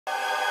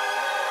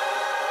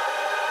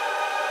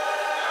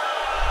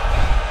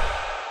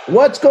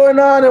What's going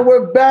on? And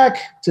we're back.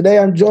 Today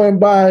I'm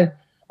joined by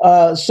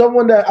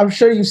someone that I'm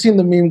sure you've seen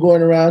the meme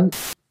going around.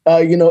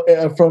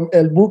 From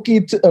El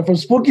Buki from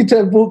Spooky to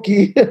El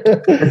Buki.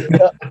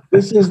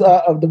 This is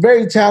the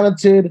very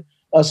talented.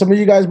 Some of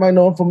you guys might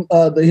know him from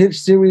the hit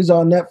series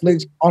on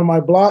Netflix, On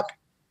My Block.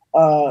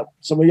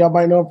 Some of y'all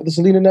might know him for the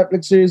Selena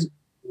Netflix series.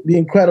 The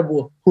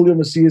incredible Julio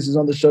Macias is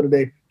on the show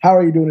today. How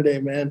are you doing today,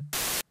 man?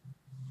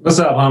 What's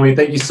up, homie?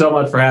 Thank you so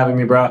much for having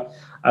me, bro.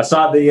 I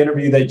saw the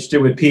interview that you did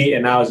with Pete,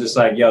 and I was just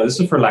like, yo, this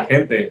is for la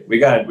gente. We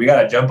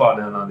gotta jump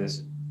on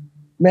this.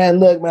 Man,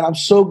 look, man, I'm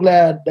so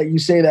glad that you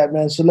say that,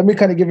 man. So let me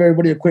kind of give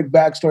everybody a quick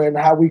backstory on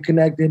how we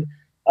connected.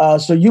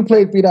 So you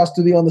played Pete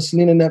Studio on the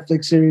Selena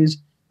Netflix series.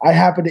 I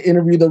happened to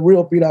interview the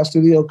real Pete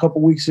Studio a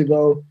couple weeks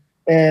ago,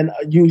 and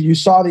you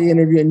saw the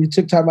interview and you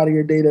took time out of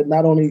your day to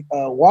not only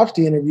watch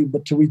the interview,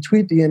 but to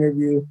retweet the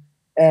interview.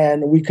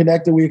 And we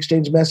connected, we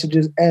exchanged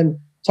messages, and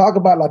talk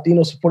about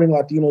Latinos supporting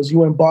Latinos.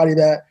 You embody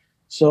that.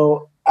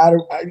 So I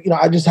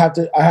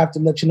have to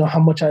let you know how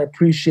much I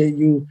appreciate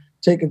you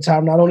taking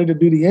time not only to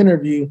do the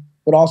interview,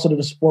 but also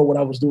to support what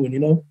I was doing, you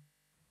know?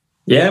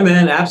 Yeah,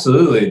 man,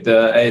 absolutely.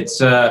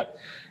 It's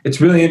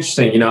really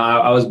interesting. You know,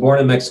 I was born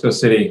in Mexico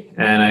City,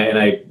 and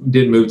I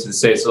did move to the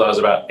States until I was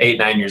about 8,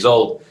 9 years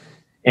old.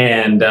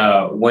 And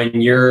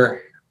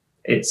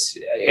it's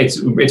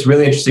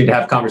really interesting to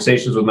have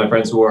conversations with my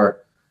friends who are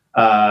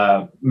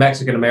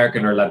Mexican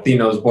American or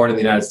Latinos born in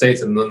the United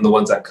States, and then the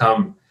ones that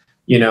come,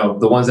 you know,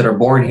 the ones that are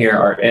born here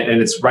are,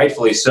 and it's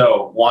rightfully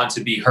so, want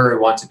to be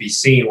heard, want to be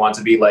seen, want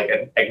to be like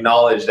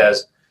acknowledged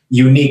as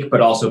unique,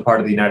 but also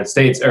part of the United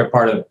States or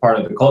part of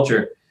the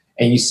culture.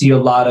 And you see a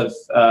lot of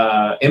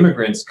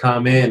immigrants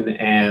come in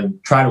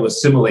and try to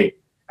assimilate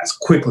as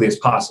quickly as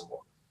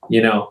possible.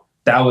 You know,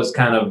 that was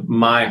kind of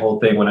my whole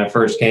thing when I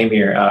first came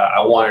here. I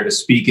wanted to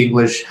speak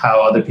English,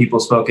 how other people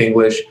spoke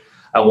English.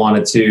 I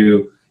wanted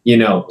to, you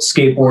know,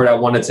 skateboard. I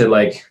wanted to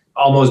like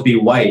almost be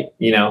white,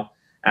 you know.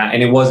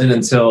 And it wasn't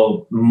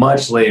until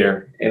much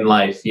later in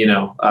life, you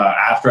know,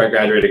 after I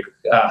graduated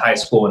high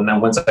school and then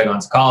once I got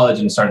into college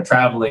and started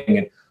traveling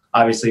and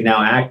obviously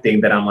now acting,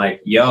 that I'm like,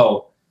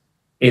 yo,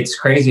 it's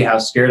crazy how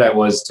scared I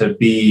was to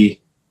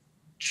be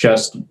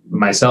just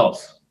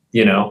myself,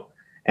 you know,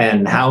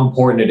 and how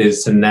important it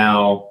is to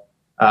now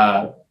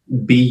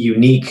be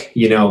unique,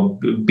 you know,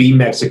 be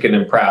Mexican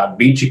and proud,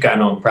 be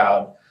Chicano and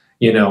proud,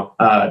 you know,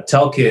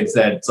 tell kids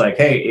that it's like,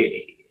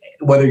 hey,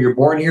 whether you're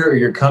born here or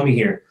you're coming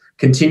here,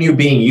 continue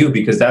being you,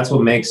 because that's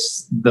what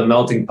makes the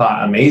melting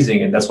pot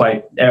amazing. And that's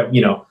why,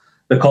 you know,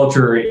 the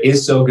culture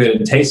is so good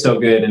and tastes so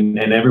good, and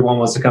everyone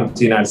wants to come to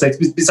the United States,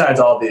 besides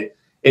all the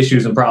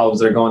issues and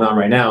problems that are going on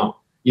right now,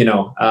 you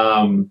know,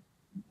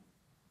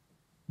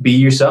 be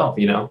yourself,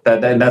 you know,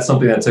 that's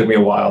something that took me a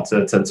while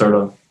to sort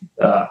of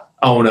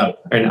own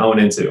up and own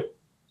into.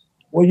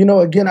 Well, you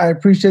know, again, I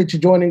appreciate you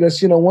joining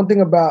us. You know, one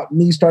thing about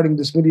me starting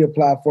this media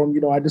platform,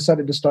 you know, I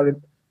decided to start it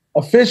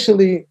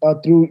officially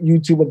through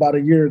YouTube about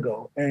a year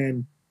ago.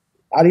 And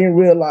I didn't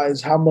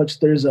realize how much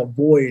there's a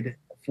void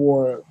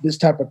for this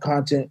type of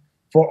content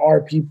for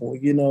our people.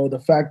 You know, the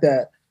fact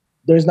that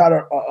there's not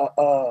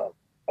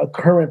a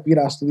current Pete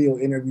Studio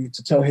interview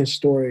to tell his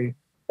story.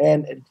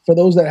 And for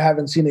those that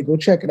haven't seen it, go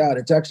check it out.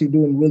 It's actually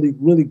doing really,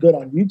 really good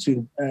on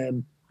YouTube.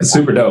 And it's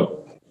super dope.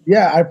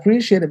 Yeah, I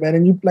appreciate it, man.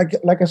 And you,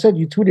 like I said,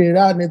 you tweeted it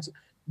out, and it's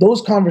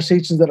those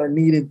conversations that are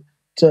needed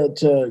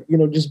to you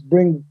know, just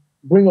bring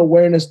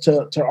awareness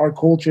to our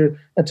culture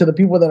and to the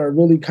people that are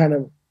really kind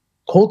of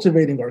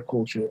cultivating our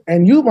culture.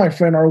 And you, my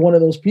friend, are one of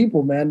those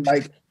people, man.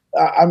 Like,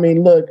 I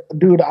mean, look,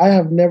 dude, I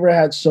have never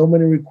had so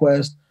many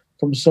requests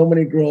from so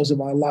many girls in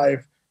my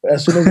life.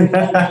 As soon as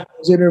I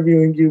was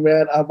interviewing you,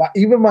 man,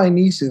 even my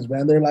nieces,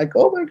 man, they're like,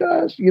 oh my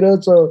gosh, you know,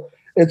 so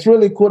it's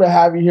really cool to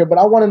have you here. But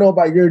I want to know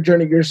about your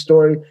journey, your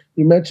story.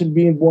 You mentioned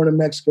being born in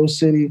Mexico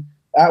City.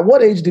 At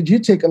what age did you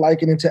take a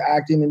liking into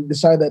acting and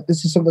decide that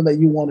this is something that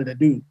you wanted to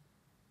do?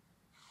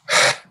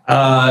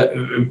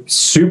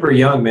 Super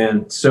young,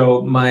 man.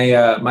 So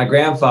my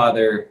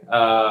grandfather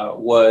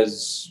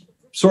was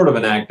sort of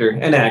an actor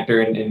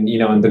in you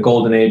know, in the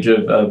golden age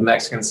of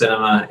Mexican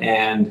cinema,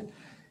 and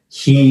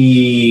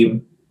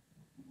he,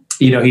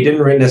 you know, he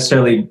didn't really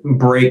necessarily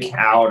break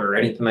out or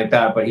anything like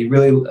that, but he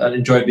really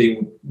enjoyed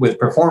being with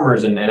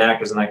performers and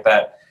actors and like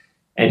that.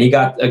 And he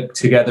got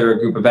together a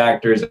group of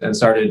actors and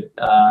started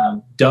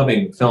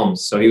dubbing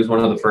films. So he was one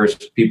of the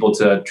first people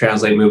to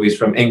translate movies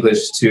from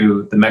English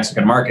to the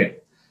Mexican market.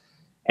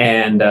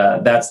 And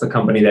that's the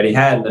company that he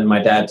had. And then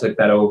my dad took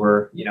that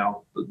over, you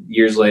know,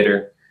 years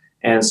later.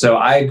 And so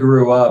I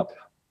grew up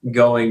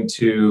going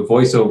to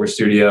voiceover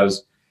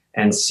studios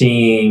and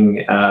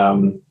seeing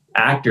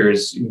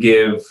actors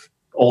give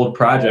old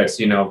projects,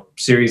 you know,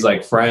 series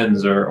like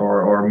Friends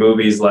or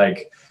movies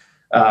like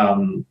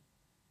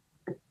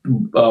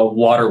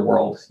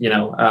Waterworld, you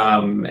know,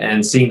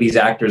 and seeing these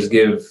actors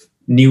give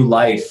new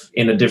life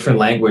in a different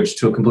language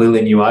to a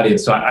completely new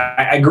audience. So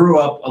I grew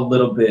up a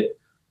little bit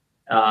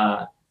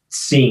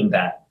seeing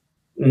that.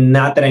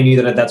 Not that I knew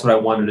that that's what I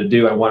wanted to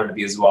do. I wanted to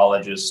be a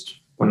zoologist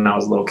when I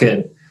was a little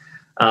kid.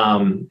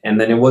 And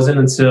then it wasn't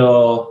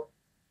until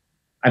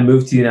I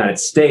moved to the United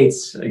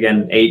States,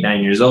 again, 8,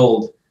 9 years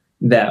old,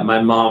 that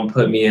my mom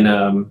put me in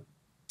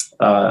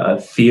a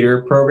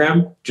theater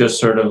program, just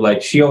sort of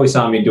like, she always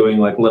saw me doing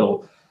like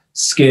little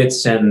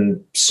skits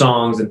and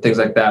songs and things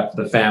like that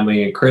for the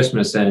family at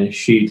Christmas. And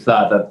she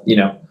thought that,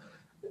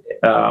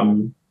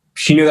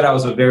 she knew that I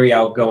was a very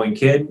outgoing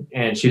kid,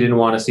 and she didn't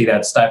want to see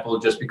that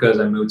stifled just because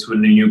I moved to a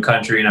new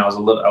country and I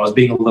was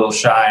being a little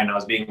shy, and I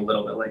was being a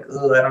little bit like,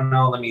 oh, I don't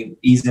know, let me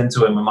ease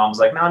into it. My mom was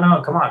like,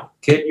 no, come on,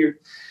 kid,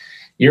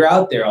 you're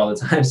out there all the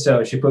time.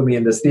 So she put me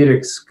in this theater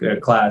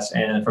class,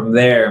 and from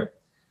there,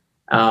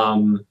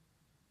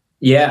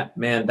 yeah,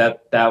 man,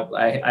 that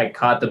I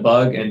caught the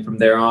bug, and from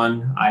there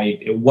on,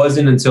 it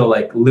wasn't until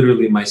like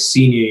literally my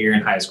senior year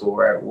in high school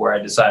where I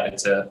decided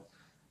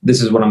this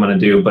is what I'm going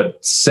to do.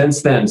 But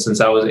since then,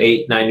 since I was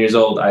 8, 9 years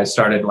old, I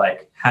started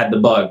had the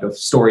bug of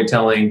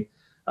storytelling,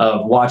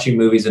 of watching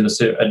movies in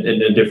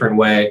a different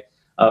way,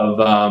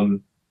 of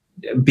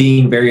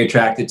being very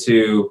attracted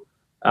to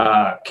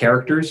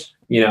characters.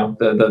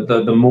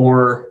 The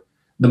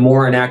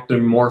more an actor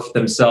morphed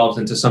themselves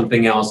into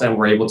something else and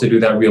were able to do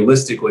that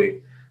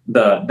realistically,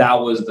 that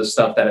was the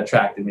stuff that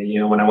attracted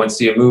me. When I went to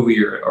see a movie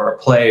or a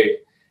play,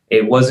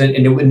 it wasn't,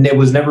 and it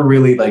was never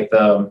really like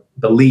the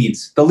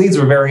leads. The leads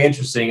were very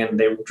interesting and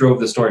they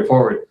drove the story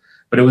forward,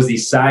 but it was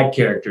these side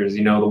characters,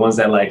 the ones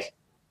that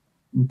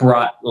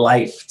brought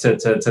life to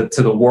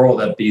the world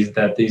that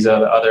these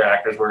other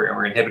actors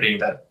were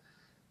inhibiting.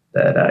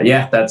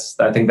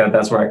 I think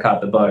that's where I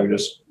caught the bug,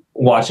 just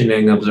watching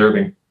and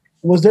observing.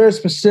 Was there a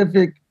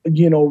specific,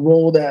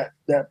 role that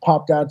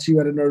popped out to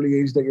you at an early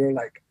age that you're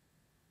like,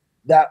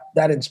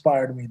 that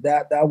inspired me?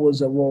 That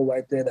was a role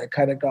right there that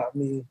kind of got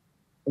me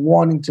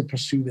wanting to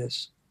pursue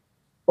this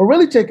or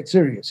really take it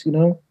serious,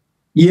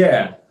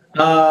 Yeah.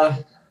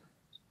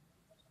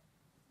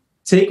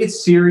 Take it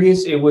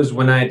serious. It was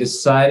when I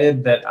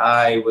decided that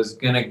I was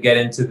going to get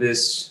into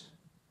this.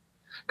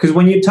 Because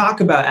when you talk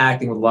about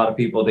acting with a lot of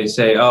people, they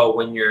say, oh,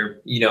 when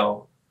you're,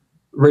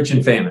 rich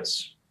and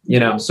famous,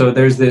 so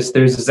there's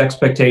this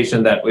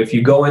expectation that if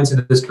you go into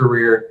this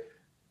career,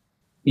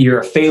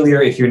 you're a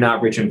failure if you're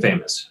not rich and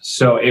famous.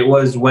 So it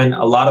was when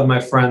a lot of my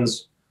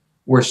friends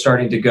were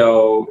starting to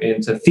go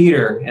into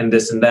theater and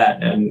this and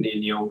that, and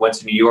went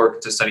to New York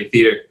to study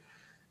theater,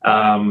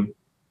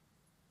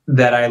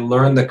 that I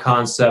learned the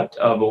concept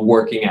of a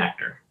working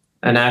actor,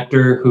 an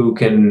actor who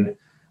can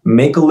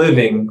make a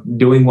living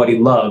doing what he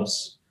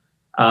loves,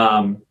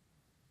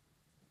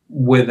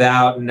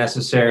 without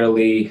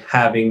necessarily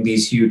having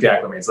these huge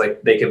acclimates.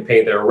 Like, they can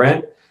pay their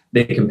rent,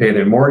 they can pay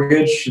their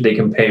mortgage, they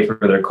can pay for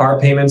their car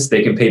payments,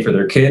 they can pay for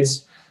their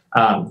kids.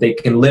 They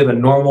can live a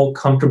normal,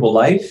 comfortable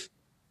life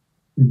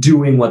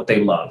doing what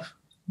they love.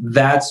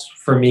 That's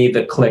for me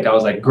the click. I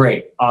was like,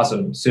 great,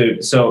 awesome.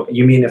 So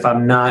you mean if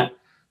I'm not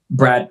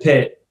Brad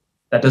Pitt,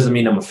 that doesn't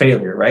mean I'm a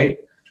failure, right?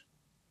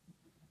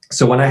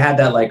 So when I had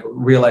that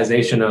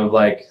realization of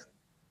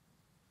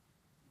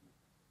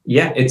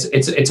yeah,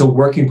 it's a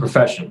working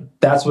profession.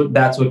 That's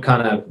what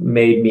kind of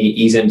made me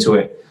ease into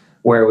it,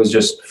 where it was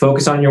just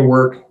focus on your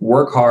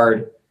work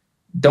hard.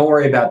 Don't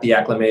worry about the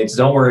acclimates.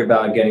 Don't worry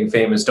about getting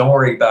famous. Don't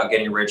worry about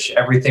getting rich.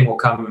 Everything will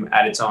come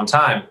at its own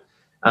time.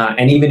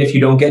 And even if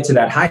you don't get to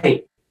that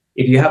height,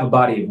 if you have a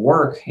body of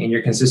work and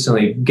you're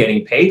consistently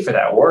getting paid for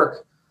that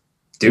work,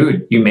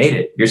 dude, you made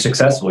it. You're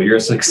successful. You're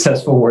a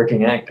successful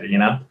working actor,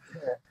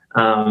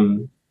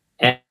 And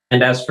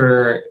as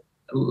for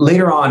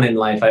later on in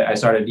life, I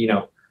started,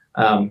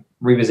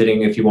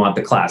 revisiting, if you want,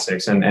 the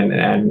classics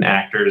and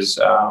actors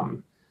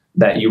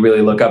that you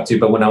really look up to.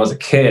 But when I was a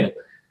kid,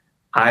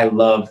 I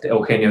loved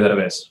Eugenio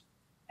Derbez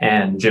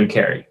and Jim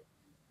Carrey.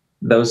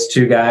 Those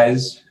two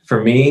guys,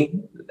 for me,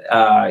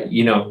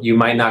 you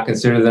might not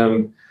consider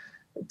them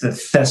the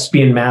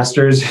thespian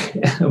masters,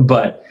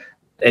 but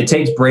it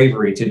takes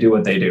bravery to do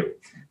what they do.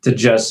 To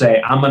just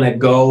say, I'm going to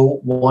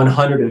go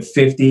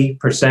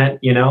 150%,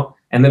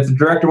 and if the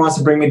director wants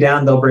to bring me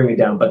down, they'll bring me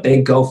down, but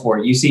they go for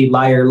it. You see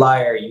Liar,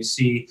 Liar, you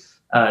see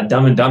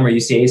Dumb and Dumber,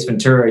 you see Ace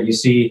Ventura, you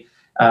see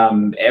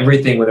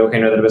everything with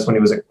Eugenio Derbez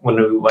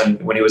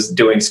when he was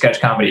doing sketch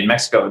comedy in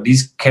Mexico.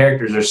 These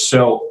characters are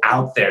so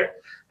out there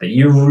that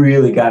you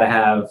really got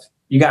to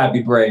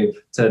be brave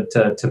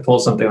to pull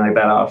something like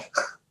that off.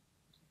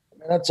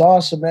 That's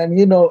awesome, man.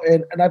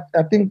 And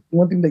I think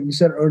one thing that you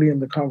said earlier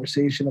in the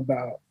conversation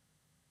about,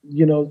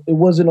 it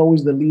wasn't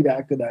always the lead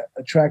actor that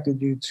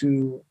attracted you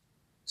to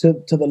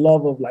the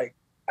love of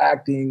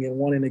acting and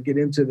wanting to get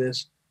into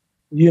this.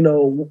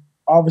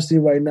 Obviously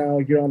right now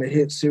you're on a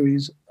hit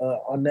series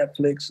on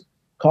Netflix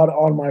called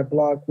On My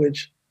Block,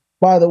 which,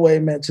 by the way,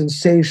 man,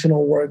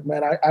 sensational work,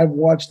 man. I've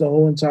watched the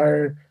whole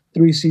entire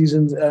 3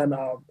 seasons, and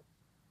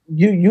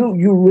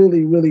you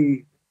really,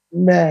 really,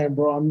 man,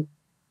 bro.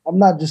 I'm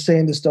not just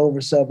saying this to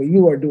oversell, but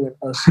you are doing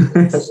a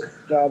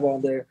job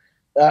on there,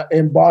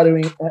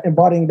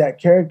 embodying that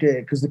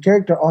character. Because the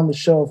character on the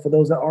show, for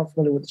those that aren't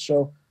familiar with the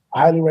show,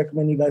 I highly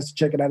recommend you guys to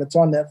check it out. It's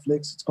on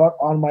Netflix. It's called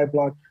On My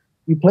Block.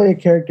 You play a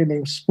character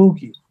named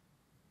Spooky.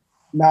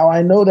 Now,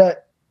 I know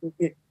that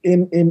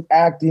in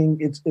acting,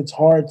 it's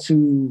hard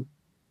to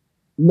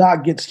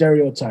not get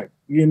stereotyped.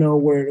 you know,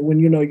 where when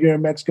you know you're a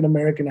Mexican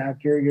American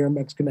actor, you're a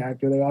Mexican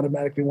actor, they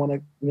automatically want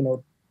to, you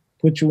know,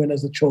 put you in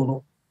as a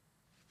cholo.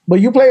 But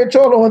you play a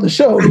cholo on the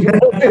show, you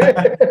know?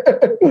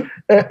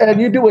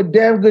 And you do a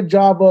damn good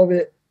job of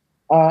it.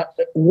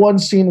 One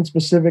scene in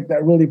specific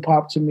that really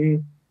popped to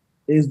me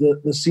is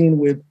the scene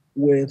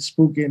with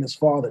Spooky and his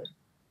father.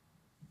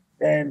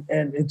 And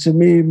to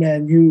me,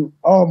 man,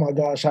 oh my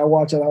gosh, I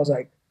watched it. I was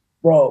like,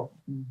 bro,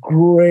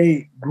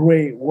 great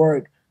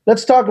work.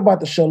 Let's talk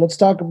about the show. Let's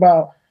talk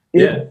about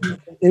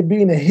it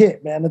being a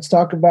hit, man. Let's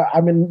talk about,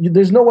 I mean,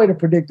 there's no way to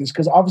predict this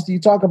because obviously you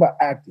talk about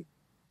acting.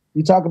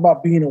 You talk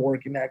about being a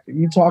working actor.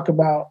 You talk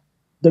about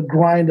the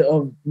grind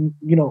of,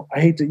 you know, I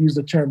hate to use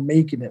the term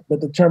making it, but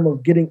the term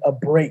of getting a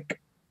break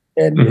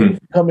and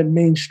becoming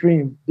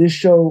mainstream. This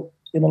show,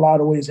 in a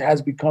lot of ways,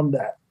 has become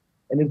that.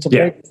 And it's a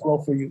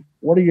breakthrough for you.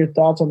 What are your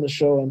thoughts on the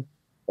show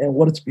and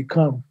what it's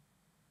become?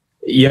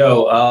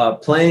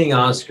 Playing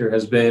Oscar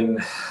has been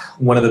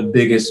one of the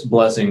biggest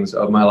blessings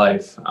of my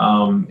life.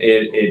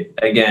 It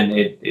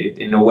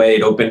in a way,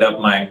 it opened up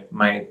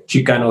my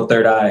Chicano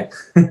third eye.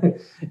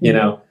 You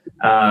know,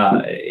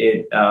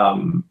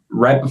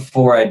 right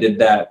before I did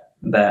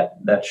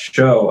that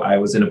show, I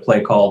was in a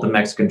play called The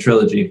Mexican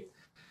Trilogy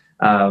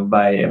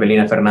by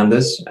Evelina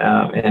Fernandez,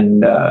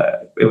 and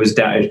it was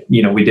down.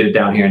 You know, we did it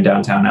down here in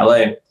downtown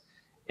LA,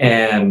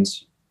 and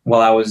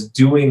while I was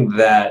doing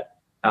that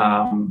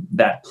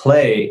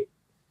play,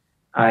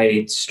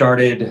 I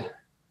started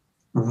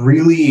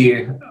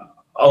really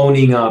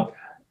owning up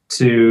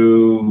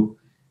to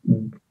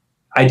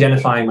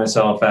identifying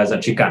myself as a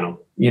Chicano,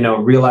 you know,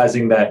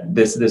 realizing that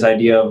this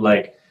idea of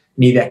like,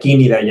 ni de aquí,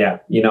 ni de allá,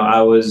 you know,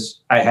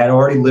 I had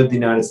already lived in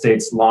the United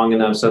States long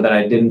enough so that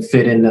I didn't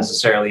fit in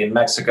necessarily in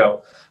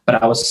Mexico,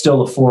 but I was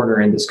still a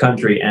foreigner in this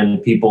country,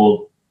 and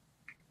people,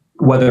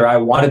 whether I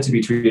wanted to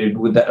be treated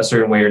with a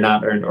certain way or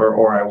not,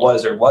 or I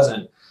was or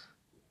wasn't,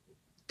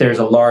 there's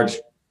a large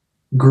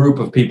group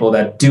of people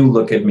that do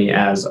look at me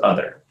as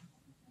other.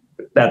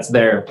 That's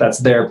their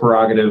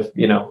prerogative.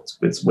 You know,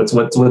 it's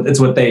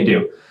what they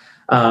do.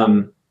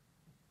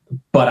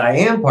 But I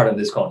am part of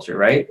this culture,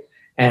 right?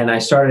 And I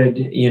started,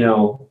 you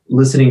know,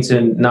 listening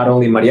to not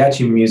only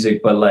mariachi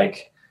music, but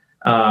like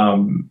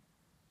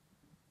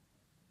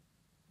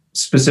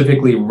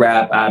specifically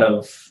rap out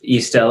of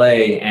East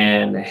LA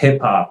and hip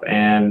hop,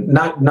 and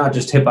not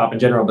just hip hop in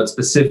general, but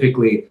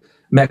specifically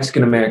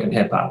Mexican American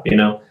hip hop, you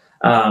know.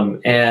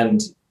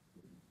 And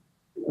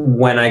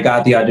when I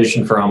got the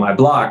audition for On My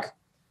Block,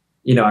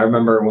 you know, I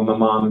remember when my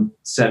mom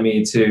sent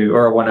me to,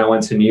 or when I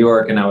went to New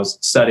York and I was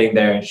studying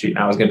there and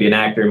I was going to be an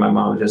actor, and my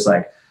mom was just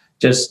like,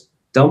 just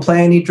don't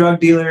play any drug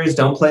dealers,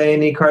 don't play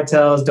any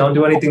cartels, don't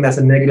do anything that's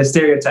a negative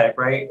stereotype,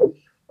 right?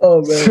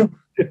 Oh, man.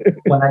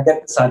 When I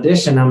get this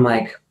audition, I'm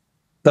like,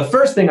 the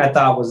first thing I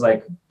thought was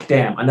like,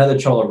 damn, another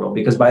cholo role,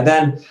 because by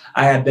then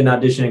I had been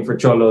auditioning for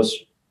cholos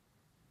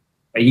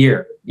a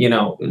year, you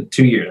know,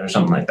 2 years or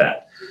something like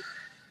that.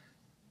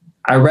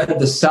 I read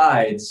the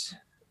sides,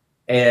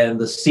 and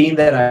the scene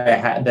that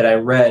I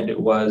read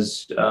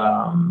was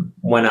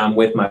when I'm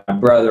with my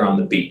brother on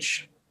the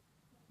beach,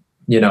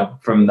 you know,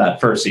 from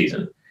that first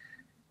season.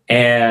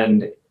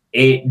 And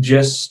it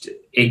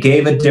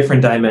gave a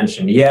different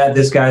dimension. Yeah,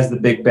 this guy's the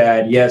big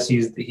bad. Yes,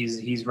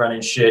 he's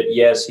running shit.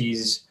 Yes,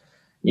 he's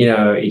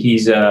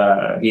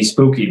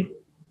spooky.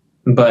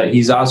 But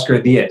he's Oscar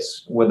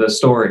Diaz with a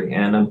story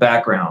and a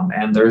background,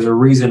 and there's a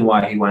reason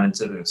why he went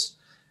into this.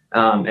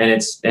 And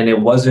it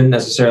wasn't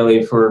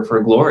necessarily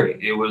for glory.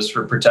 It was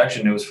for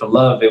protection. It was for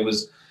love. It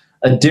was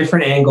a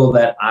different angle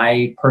that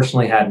I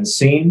personally hadn't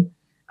seen.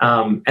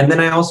 And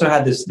then I also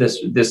had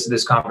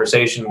this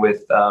conversation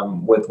with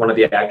one of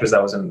the actors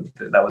that was in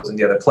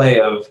the other play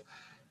of,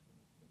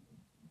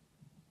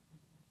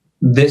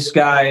 this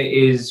guy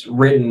is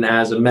written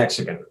as a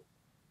Mexican.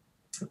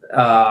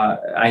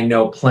 I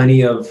know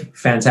plenty of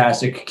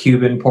fantastic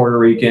Cuban, Puerto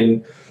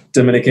Rican,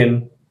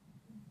 Dominican,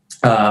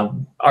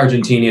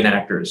 Argentinian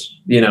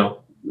actors, you know,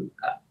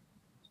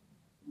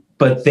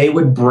 but they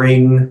would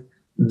bring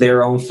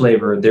their own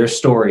flavor, their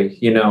story,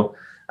 you know.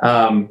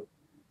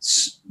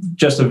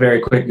 Just a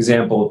very quick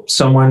example,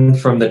 someone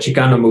from the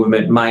Chicano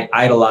movement might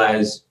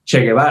idolize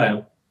Che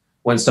Guevara,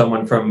 when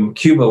someone from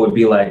Cuba would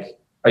be like,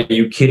 are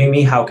you kidding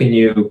me? How can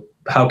you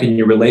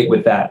relate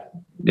with that?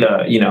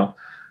 You know,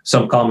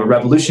 some call him a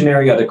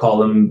revolutionary, other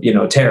call him, you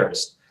know,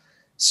 terrorist.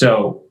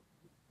 So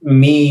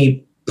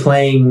me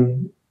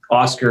playing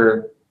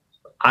Oscar,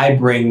 I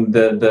bring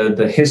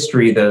the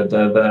history,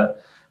 the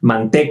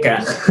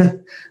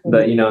manteca,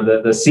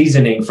 the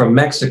seasoning from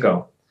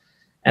Mexico.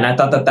 And I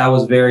thought that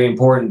was very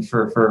important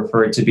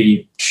for it to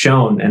be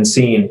shown and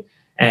seen,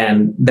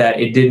 and that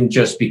it didn't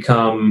just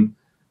become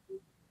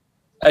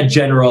a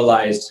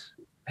generalized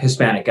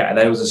Hispanic guy,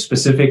 that it was a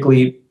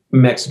specifically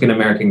Mexican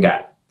American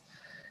guy.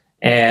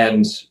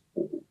 And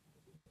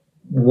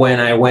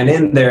when I went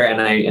in there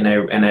and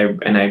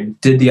I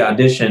did the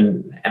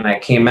audition and I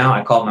came out,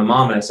 I called my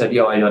mom and I said,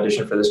 yo, I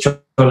auditioned for this show.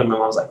 And my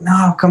mom was like,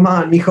 no, come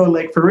on, mijo,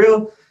 like for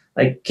real?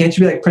 Like, can't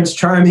you be like Prince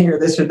Charming or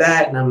this or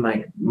that? And I'm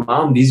like,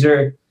 Mom, these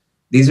are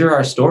these are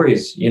our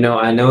stories. You know,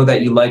 I know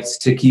that you like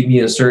to keep me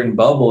in a certain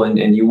bubble,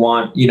 and you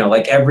want, you know,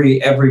 like every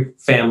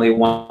family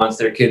wants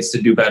their kids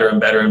to do better and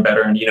better and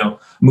better, and, you know,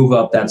 move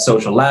up that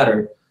social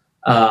ladder.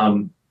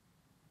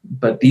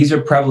 But these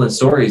are prevalent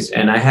stories,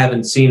 and I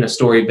haven't seen a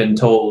story been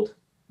told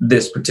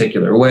this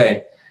particular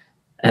way.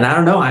 And I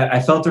don't know,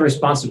 I felt a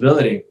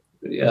responsibility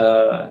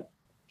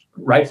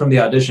right from the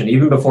audition,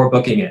 even before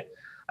booking it.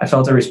 I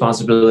felt a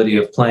responsibility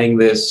of playing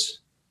this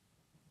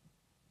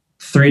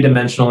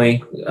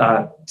three-dimensionally,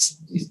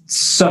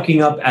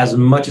 sucking up as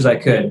much as I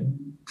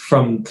could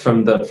from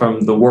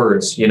the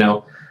words, you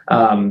know.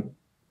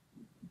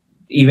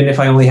 Even if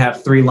I only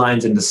have 3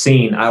 lines in the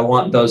scene, I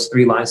want those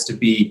 3 lines to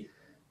be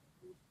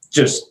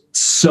just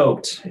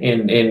soaked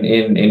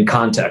in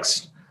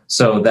context,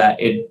 so that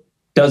it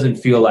doesn't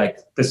feel like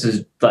this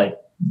is like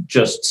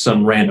just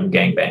some random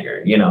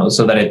gangbanger, you know,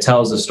 so that it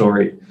tells the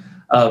story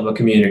of a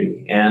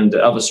community and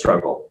of a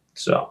struggle.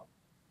 So,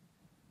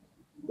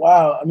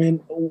 wow. I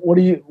mean, what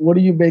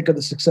do you make of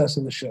the success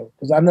of the show?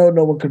 Because I know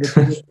no one could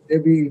have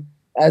it be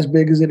as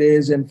big as it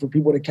is, and for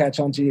people to catch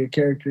on to your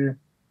character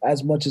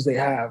as much as they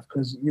have,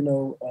 because, you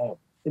know,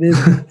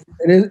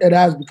 it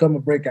has become a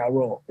breakout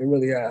role. It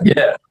really has.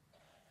 Yeah,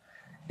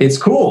 it's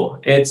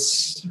cool.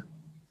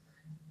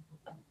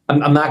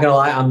 I'm not gonna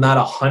lie, I'm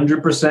not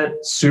 100%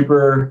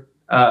 super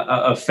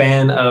a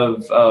fan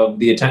of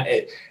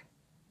the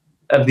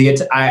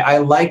I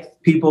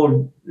like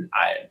people.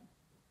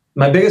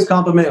 My biggest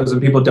compliment was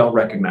when people don't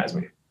recognize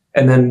me,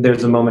 and then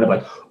there's a moment of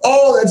like,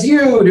 oh, that's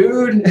you,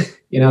 dude.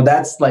 You know,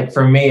 that's like,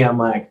 for me, I'm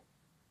like,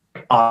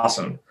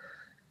 awesome.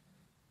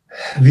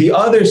 The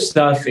other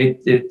stuff,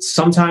 it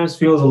sometimes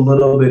feels a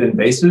little bit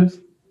invasive,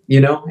 you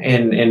know,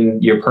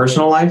 in your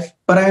personal life,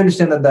 but I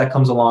understand that that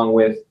comes along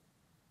with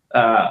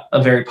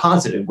a very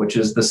positive, which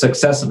is the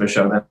success of a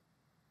show, that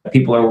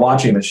people are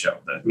watching the show.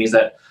 That means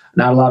that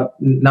not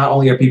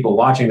only are people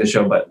watching the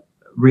show, but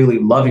really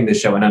loving the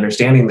show and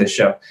understanding the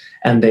show,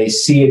 and they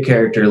see a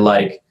character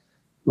like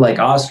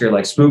Oscar,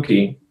 like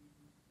Spooky,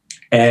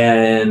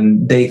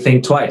 and they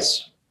think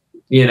twice.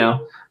 You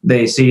know,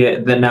 they see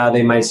it, that now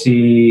they might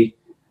see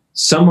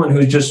someone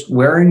who's just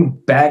wearing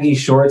baggy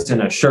shorts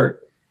and a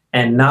shirt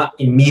and not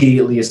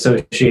immediately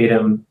associate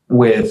him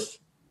with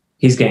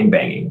he's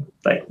gangbanging.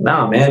 Like,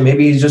 no, man,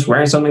 maybe he's just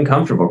wearing something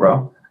comfortable,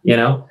 bro. You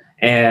know,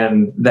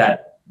 and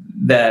that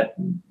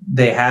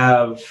they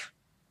have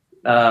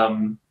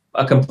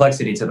a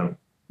complexity to them.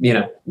 You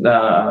know,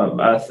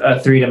 a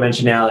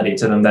three-dimensionality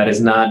to them that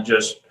is not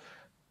just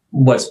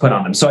what's put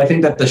on them. So I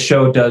think that the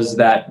show does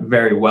that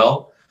very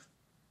well,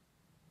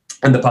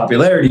 and the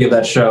popularity of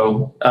that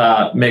show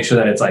makes sure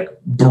that it's like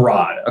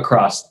broad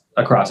across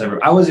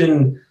everyone. I was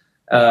in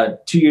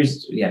 2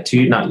 years,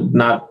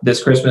 not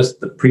this Christmas,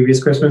 the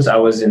previous Christmas, I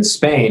was in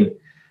Spain,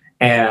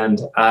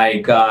 and I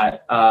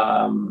got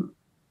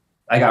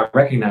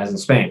recognized in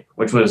Spain,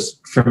 which was,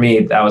 for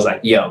me, I was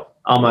like, yo,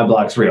 on my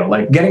block's real.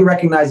 Like, getting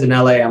recognized in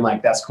LA, I'm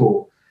like, that's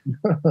cool.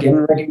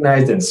 Getting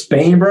recognized in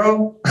Spain,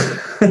 bro.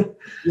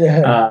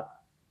 Yeah.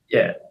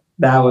 Yeah.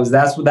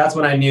 That's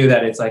when I knew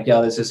that it's like,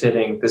 yo, this is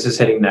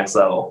hitting next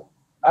level.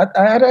 I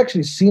had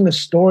actually seen a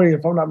story,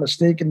 if I'm not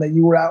mistaken, that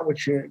you were out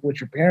with your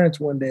parents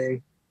one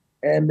day,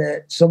 and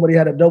that somebody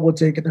had a double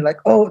take, and they're like,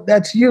 "Oh,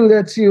 that's you,"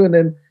 and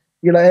then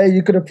you're like, "Hey,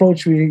 you could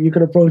approach me."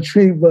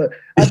 But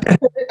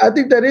I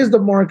think that is the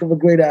mark of a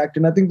great actor,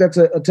 and I think that's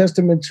a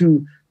testament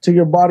to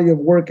your body of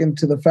work and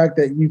to the fact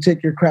that you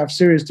take your craft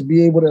serious to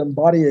be able to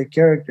embody a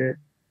character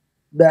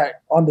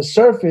that, on the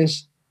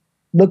surface,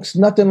 looks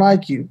nothing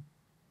like you.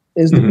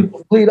 Is the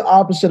complete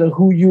opposite of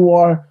who you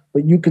are,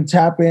 but you can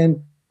tap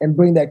in and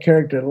bring that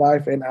character to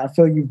life. And I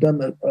feel you've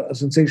done a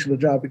sensational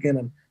job again.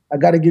 And I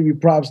got to give you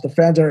props. The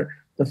fans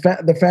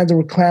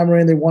were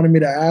clamoring. They wanted me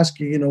to ask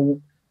you, you know,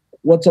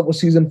 what's up with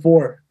season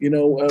 4? You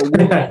know,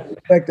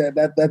 like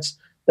that's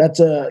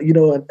a, you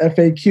know, an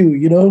FAQ.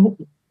 You know.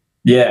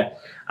 Yeah.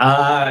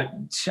 I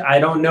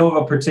don't know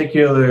of a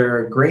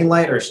particular green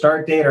light or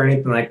start date or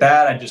anything like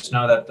that. I just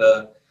know that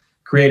the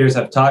creators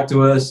have talked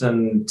to us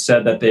and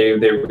said that they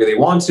really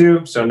want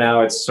to. So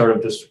now it's sort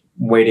of just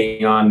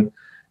waiting on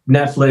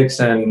Netflix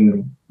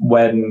and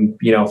when,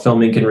 you know,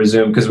 filming can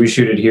resume, because we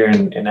shoot it here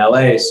in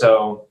LA.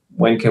 So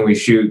when can we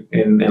shoot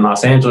in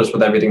Los Angeles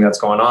with everything that's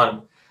going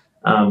on?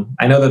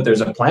 I know that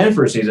there's a plan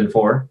for season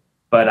 4,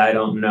 but I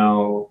don't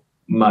know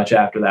much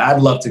after that.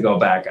 I'd love to go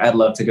back. At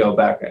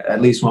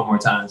least one more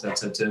time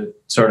to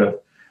sort of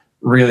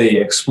really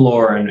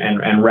explore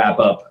and wrap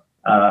up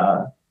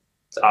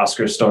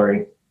Oscar's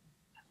story.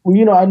 Well,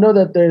 you know, I know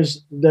that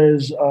there's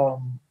a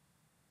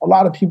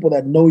lot of people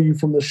that know you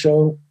from the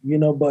show, you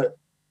know, but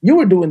you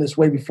were doing this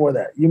way before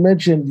that. You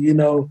mentioned, you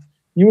know,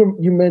 you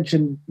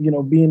mentioned, you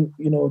know, being,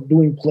 you know,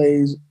 doing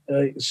plays.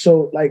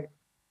 So, like,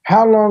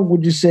 how long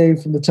would you say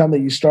from the time that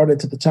you started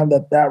to the time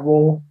that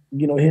role,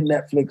 you know, hit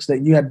Netflix,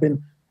 that you had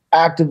been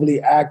actively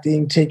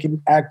acting,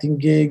 taking acting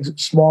gigs,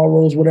 small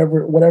roles,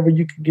 whatever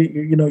you could get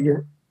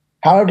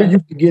however you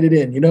could get it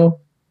in, you know?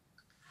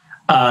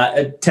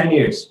 10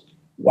 years.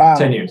 Wow.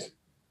 10 years.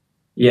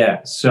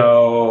 Yeah.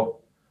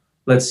 So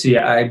let's see.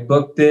 I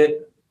booked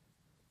it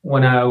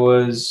when I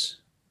was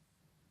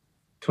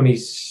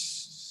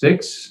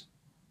 26,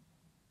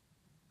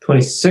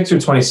 26 or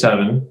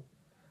 27.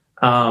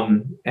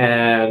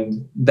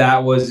 And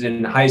that was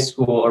in high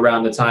school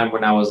around the time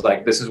when I was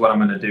like, this is what I'm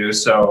going to do.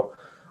 So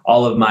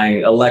all of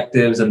my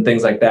electives and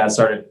things like that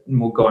started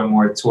going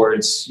more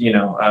towards,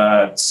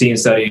 scene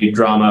study,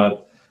 drama,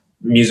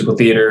 musical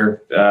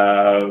theater,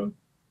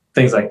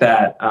 things like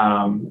that.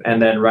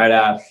 And then right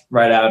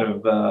out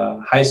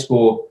of high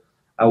school,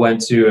 I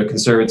went to a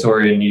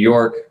conservatory in New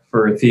York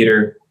for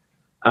theater.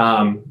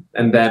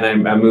 And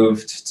then I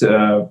moved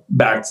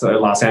back to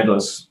Los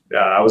Angeles.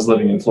 I was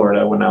living in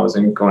Florida when I was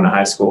going to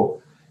high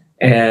school.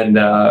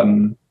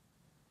 And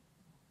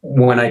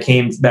when I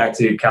came back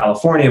to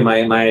California,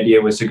 my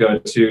idea was to go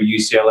to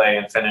UCLA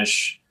and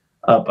finish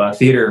up a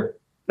theater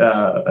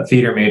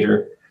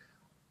major.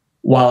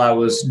 While I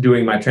was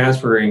doing my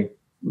transferring,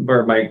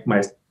 or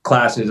my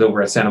classes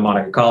over at Santa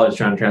Monica College,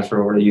 trying to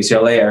transfer over to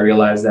UCLA, I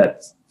realized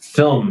that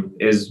film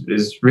is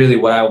really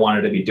what I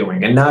wanted to be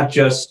doing, and not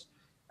just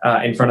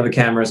in front of the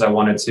cameras. I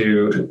wanted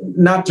to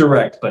not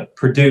direct, but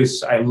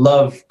produce. I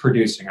love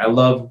producing. I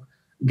love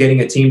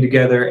getting a team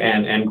together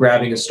and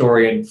grabbing a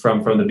story and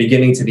from the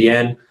beginning to the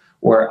end,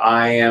 where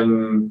I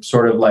am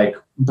sort of like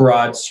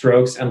broad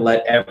strokes and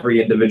let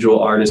every individual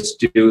artist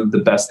do the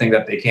best thing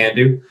that they can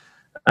do.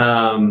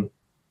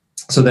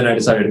 So then I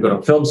decided to go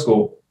to film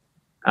school.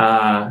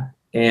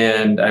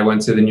 And I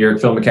went to the New York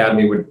Film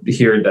Academy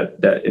here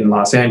that in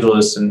Los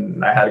Angeles,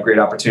 and I had a great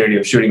opportunity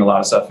of shooting a lot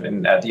of stuff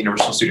at the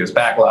Universal Studios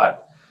backlot.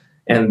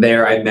 And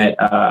there I met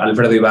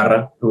Alfredo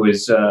Ibarra, who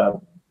is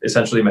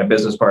essentially my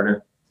business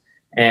partner.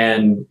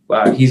 And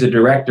he's a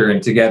director,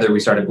 and together we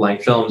started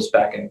Blank Films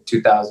back in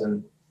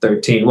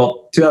 2013.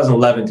 Well,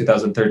 2011,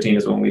 2013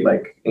 is when we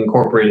like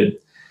incorporated,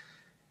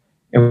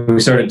 and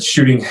we started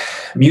shooting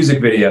music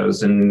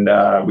videos, and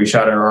we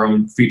shot our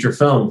own feature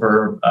film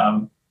for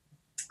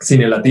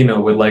Cine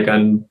Latino with like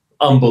an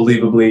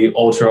unbelievably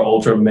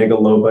ultra mega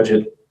low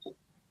budget.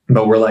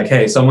 But we're like,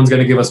 hey, someone's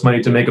going to give us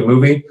money to make a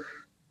movie.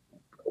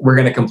 We're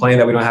going to complain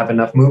that we don't have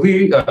enough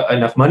money,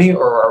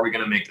 or are we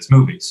going to make this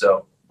movie?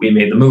 So we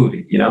made the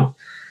movie,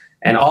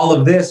 and all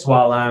of this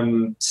while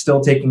I'm still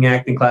taking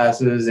acting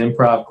classes,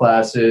 improv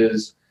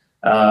classes,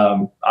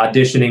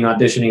 auditioning.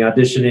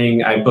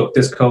 I booked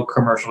this Coke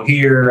commercial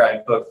here. I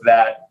booked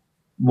that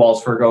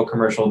Wells Fargo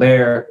commercial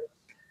there.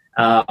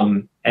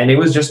 And it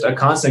was just a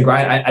constant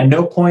grind. At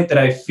no point did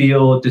I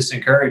feel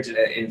disencouraged.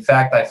 In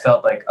fact, I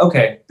felt like,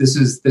 okay, this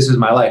is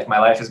my life. My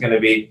life is going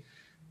to be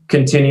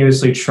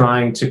continuously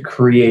trying to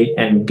create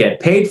and get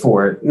paid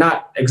for it,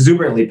 not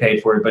exuberantly paid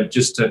for it, but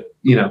just to,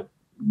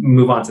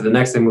 move on to the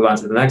next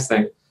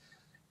thing.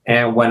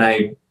 And when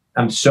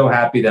I'm so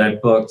happy that I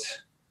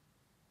booked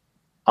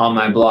On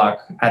My Block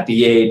at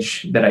the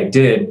age that I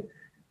did,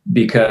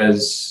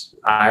 because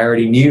I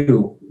already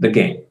knew the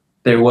game.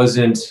 There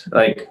wasn't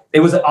like,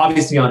 it was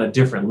obviously on a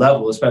different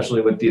level,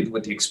 especially with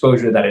the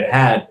exposure that it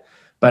had,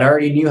 but I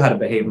already knew how to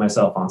behave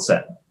myself on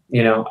set. I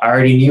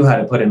already knew how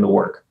to put in the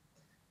work.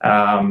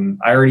 I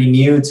already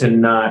knew to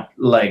not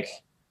like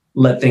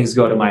let things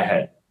go to my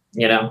head.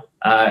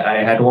 I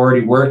had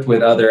already worked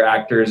with other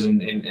actors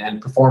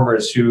and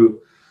performers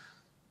who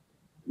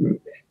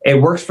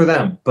it works for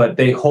them, but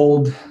they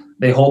hold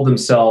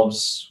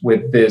themselves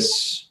with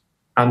this,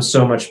 I'm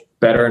so much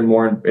better and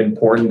more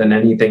important than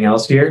anything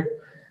else here,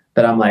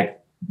 that I'm like,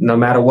 no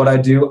matter what I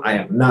do, I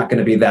am not going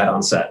to be that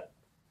on set,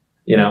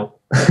 Yeah,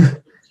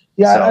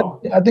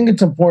 so. I think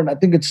it's important. I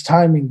think it's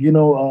timing.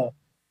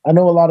 I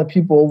know a lot of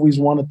people always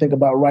want to think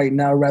about right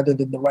now rather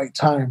than the right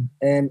time.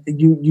 And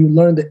you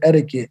learn the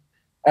etiquette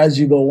as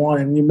you go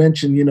on. And you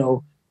mentioned,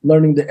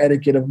 learning the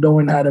etiquette of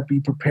knowing how to be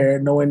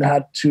prepared, knowing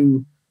how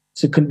to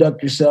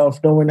conduct yourself,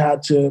 knowing how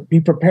to be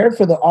prepared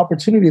for the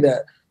opportunity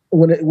that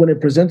when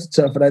it presents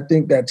itself. And I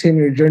think that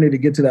 10-year journey to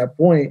get to that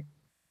point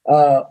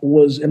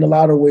was in a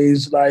lot of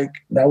ways like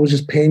that was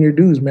just paying your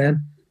dues,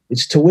 man.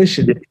 It's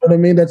tuition. You know what I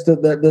mean? That's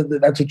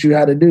that's what you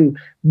had to do.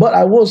 But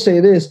I will say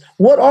this: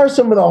 what are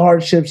some of the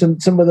hardships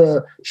and some of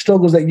the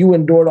struggles that you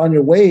endured on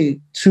your way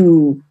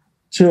to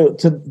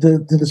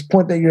this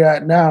point that you're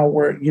at now?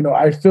 Where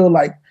I feel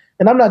like,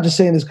 and I'm not just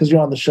saying this because you're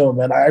on the show,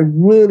 man. I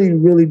really,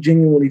 really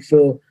genuinely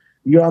feel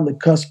you're on the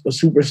cusp of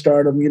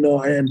superstardom.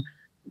 And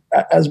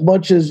as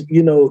much as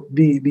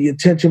the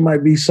attention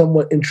might be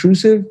somewhat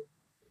intrusive,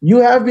 you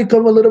have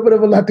become a little bit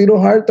of a Latino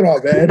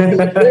heartthrob, man. You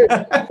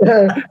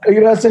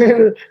know what I'm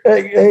saying?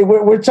 Hey,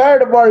 we're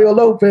tired of Mario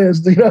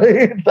Lopez.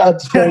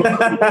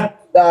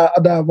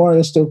 Nah,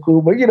 Mario's still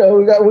cool, but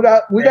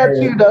we got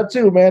you now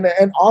too, man,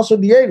 and also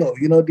Diego.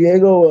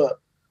 Diego,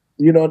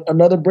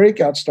 another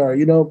breakout star.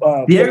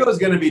 Diego is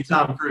going to be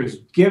Tom Cruise.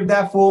 Give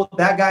that fool.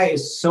 That guy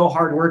is so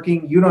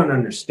hardworking. You don't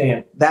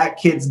understand. That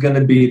kid's going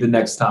to be the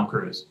next Tom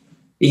Cruise.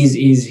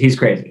 He's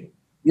crazy.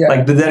 Yeah,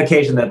 like the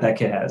dedication that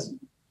kid has.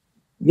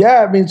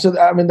 Yeah, that's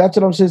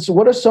what I'm saying. So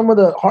what are some of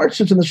the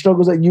hardships and the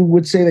struggles that you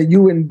would say that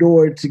you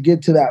endured to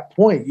get to that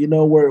point,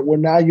 where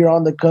now you're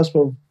on the cusp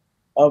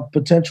of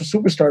potential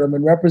superstardom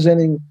and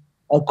representing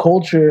a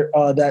culture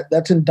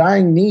that's in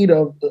dying need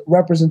of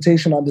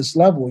representation on this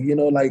level. You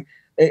know, like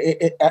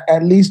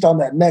at least on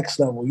that next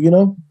level. You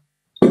know.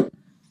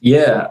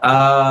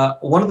 Yeah,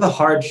 one of the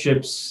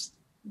hardships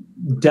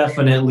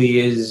definitely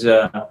is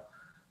a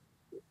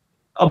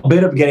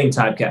bit of getting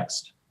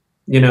typecast.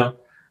 You know,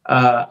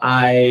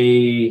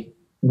 I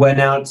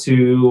went out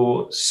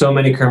to so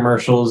many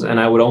commercials, and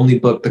I would only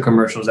book the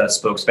commercials that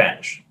spoke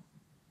Spanish.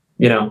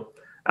 You know,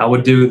 I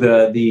would do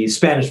the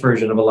Spanish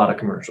version of a lot of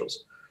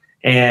commercials,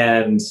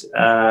 and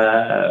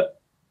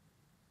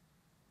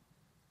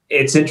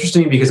it's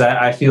interesting because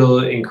I feel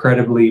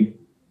incredibly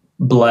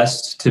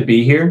blessed to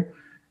be here,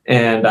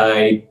 and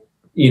I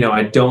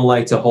don't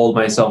like to hold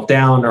myself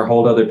down or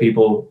hold other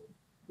people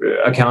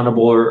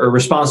accountable or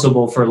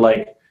responsible for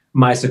like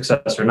my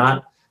success or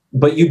not.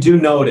 But you do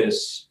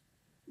notice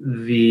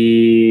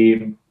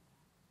the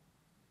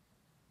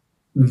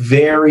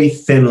very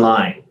thin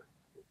line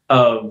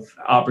of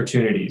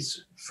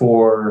opportunities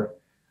for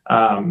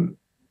marginalized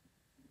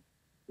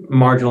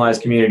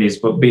communities,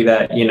 but be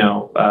that,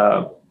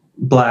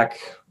 Black,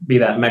 be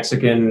that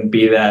Mexican,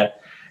 be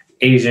that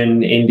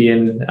Asian,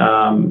 Indian.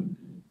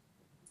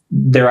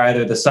 They're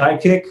either the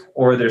sidekick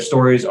or their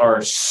stories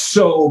are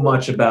so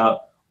much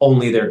about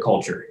only their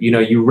culture. You know,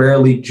 you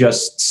rarely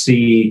just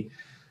see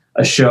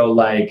a show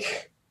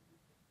like,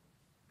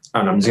 I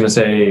don't know, I'm just going to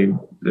say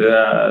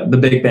The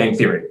Big Bang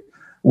Theory,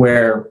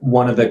 where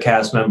one of the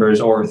cast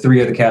members or three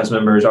of the cast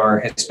members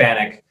are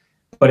Hispanic,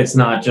 but it's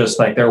not just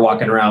like they're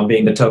walking around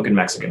being the token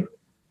Mexican,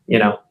 you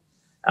know?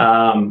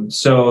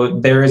 So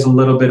there is a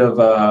little bit of,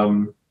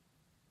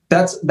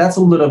 that's a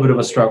little bit of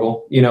a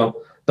struggle. You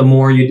know, the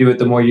more you do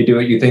it,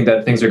 you think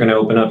that things are going to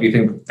open up. You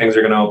think things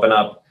are going to open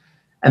up,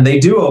 and they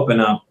do open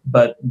up,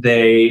 but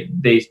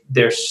there's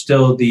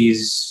still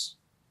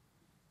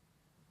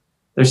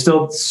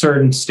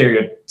certain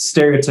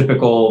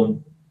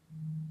stereotypical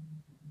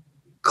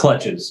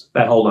clutches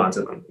that hold on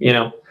to them. You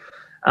know,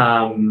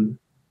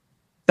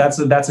 that's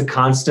a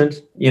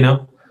constant. You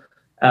know,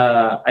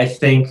 I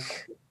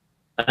think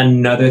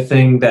another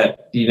thing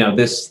that,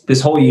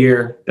 this whole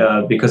year,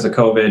 because of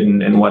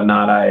COVID and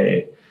whatnot,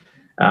 I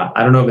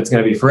don't know if it's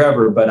going to be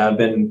forever, but I've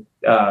been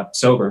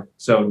sober,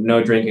 so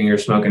no drinking or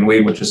smoking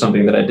weed, which is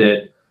something that I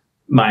did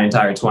my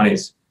entire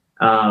 20s.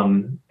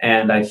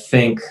 And I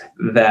think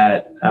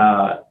that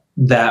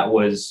that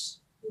was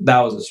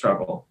a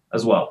struggle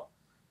as well.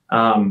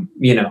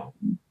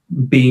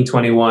 Being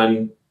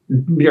 21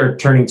 or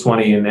turning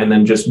 20 and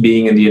then just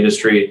being in the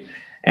industry,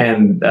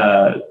 and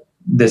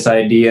this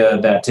idea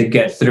that to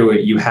get through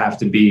it, you have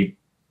to be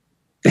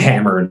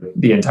hammered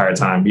the entire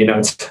time,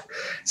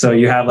 so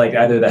you have like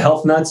either the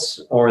health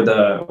nuts or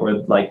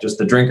like just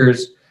the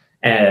drinkers.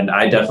 And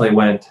I definitely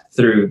went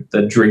through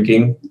the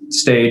drinking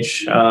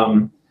stage.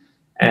 And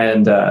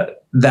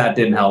that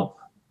didn't help.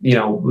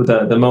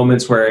 The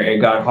moments where it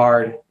got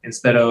hard,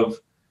 instead of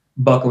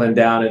buckling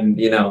down and,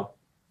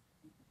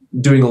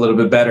 doing a little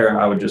bit better,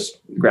 I would just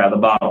grab the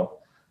bottle.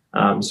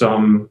 So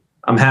I'm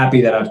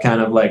happy that I've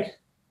kind of like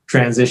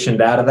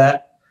transitioned out of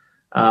that.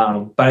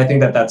 But I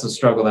think that that's a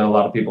struggle that a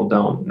lot of people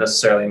don't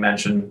necessarily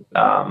mention,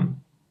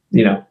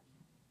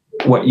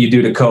 what you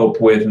do to cope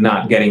with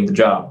not getting the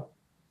job.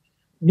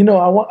 I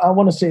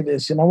want to say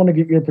this, and I want to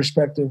get your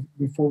perspective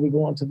before we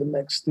go on to the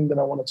next thing that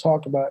I want to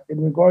talk about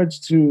in regards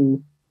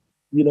to,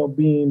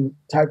 being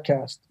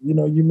typecast.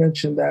 You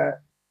mentioned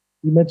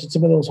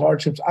some of those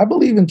hardships. I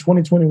believe in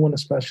 2021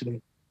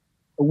 especially,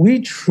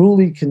 we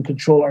truly can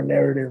control our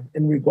narrative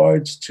in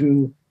regards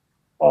to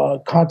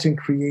content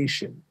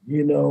creation.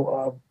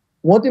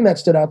 One thing that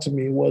stood out to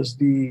me was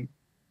the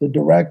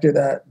director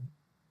that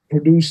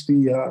produced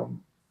the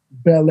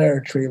Bel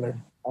Air trailer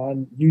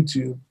on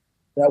YouTube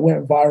that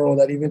went viral,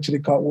 that eventually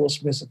caught Will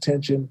Smith's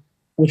attention,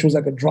 which was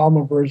like a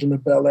drama version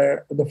of Bel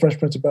Air, The Fresh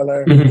Prince of Bel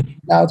Air. Mm-hmm.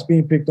 Now it's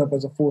being picked up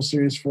as a full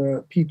series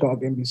for Peacock,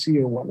 NBC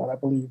or whatnot, I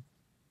believe,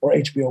 or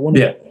HBO.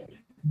 Yeah.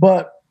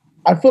 But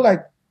I feel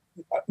like,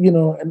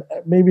 and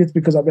maybe it's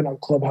because I've been on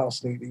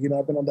Clubhouse lately.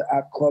 I've been on the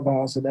app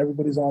Clubhouse, and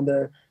everybody's on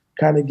there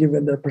kind of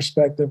giving their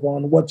perspective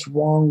on what's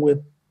wrong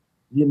with,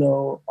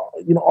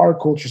 our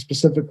culture,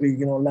 specifically,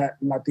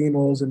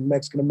 Latinos and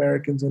Mexican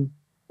Americans. And,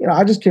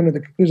 I just came to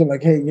the conclusion,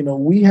 like, hey,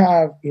 we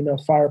have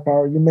enough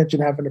firepower. You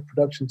mentioned having a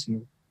production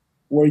team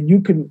where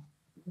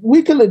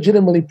we can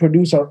legitimately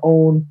produce our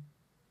own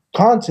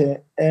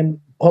content and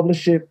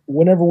publish it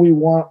whenever we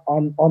want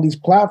on these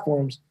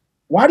platforms.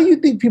 Why do you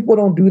think people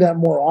don't do that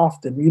more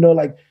often? You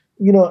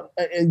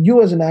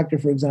as an actor,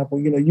 for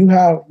example, you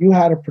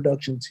had a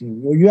production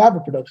team, or you have a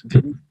production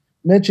team. You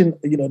mentioned,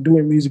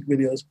 doing music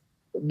videos.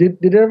 Did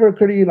it ever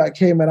occur to you, like,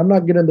 hey, man, I'm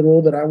not getting the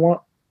role that I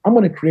want. I'm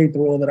going to create the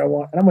role that I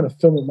want, and I'm going to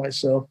film it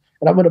myself,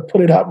 and I'm going to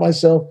put it out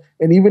myself.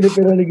 And even if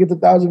it only gets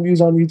 1,000 views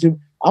on YouTube,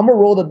 I'm going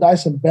to roll the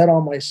dice and bet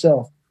on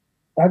myself.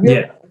 How do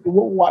you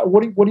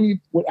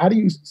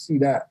see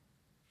that?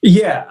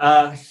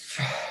 Yeah.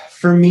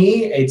 For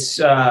me, it's,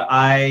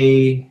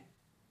 I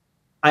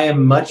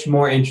am much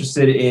more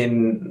interested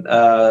in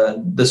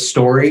the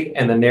story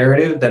and the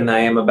narrative than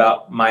I am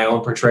about my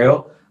own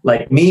portrayal.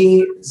 Like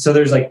me, so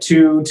there's like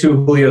two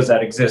Julios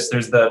that exist.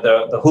 There's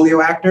the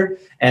Julio actor,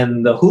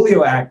 and the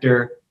Julio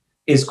actor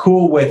is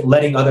cool with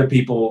letting other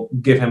people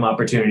give him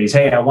opportunities.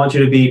 Hey, I want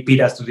you to be Pete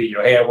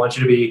Astudillo. Hey, I want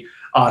you to be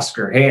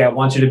Oscar. Hey, I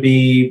want you to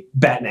be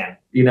Batman.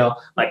 You know,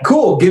 like,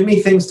 cool, give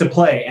me things to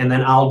play, and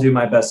then I'll do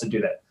my best to do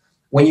that.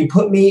 When you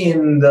put me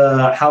in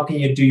the how can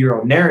you do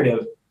your own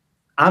narrative,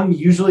 I'm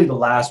usually the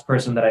last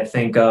person that I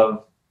think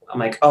of. I'm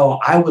like, oh,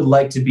 I would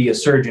like to be a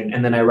surgeon,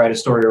 and then I write a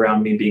story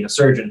around me being a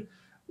surgeon.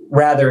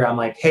 Rather, I'm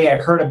like, hey, I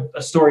heard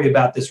a story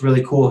about this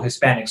really cool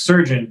Hispanic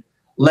surgeon.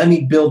 Let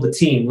me build the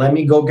team. Let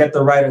me go get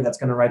the writer that's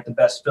going to write the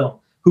best film.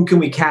 Who can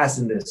we cast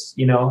in this?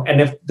 You know,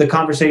 and if the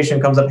conversation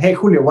comes up, hey,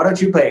 Julio, why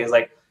don't you play? It's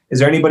like, is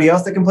there anybody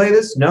else that can play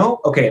this? No?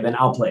 Okay, then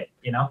I'll play it,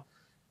 you know?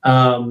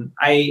 I'm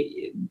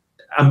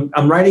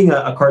writing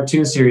a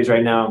cartoon series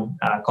right now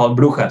called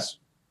Brujas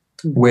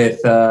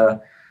with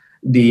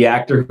the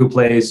actor who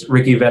plays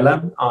Ricky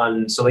Vela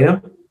on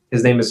Selena.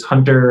 His name is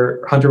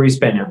Hunter Reese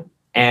Peña.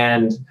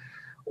 And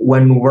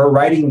when we're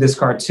writing this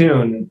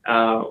cartoon,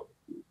 a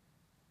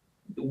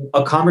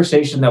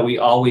conversation that we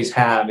always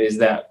have is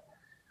that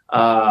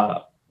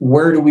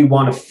where do we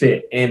want to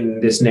fit in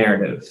this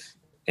narrative?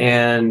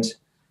 And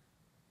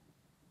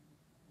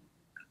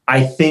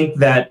I think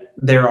that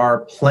there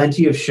are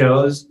plenty of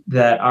shows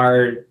that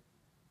are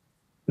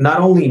not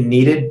only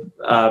needed,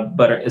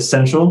 but are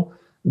essential,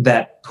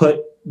 that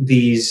put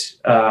these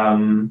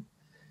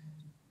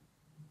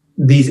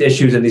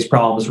issues and these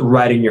problems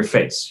right in your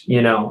face.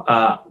 You know,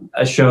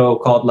 a show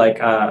called like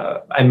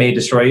I May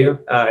Destroy You,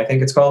 I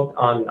think it's called,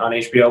 on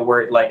HBO,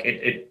 where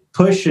it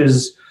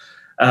pushes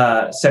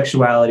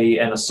sexuality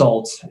and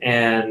assault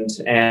and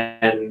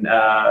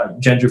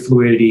gender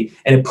fluidity,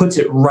 and it puts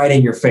it right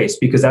in your face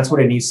because that's what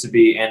it needs to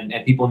be, and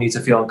people need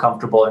to feel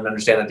uncomfortable and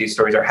understand that these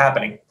stories are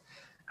happening.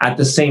 At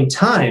the same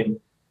time,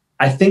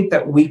 I think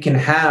that we can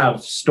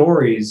have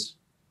stories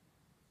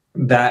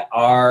that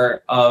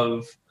are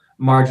of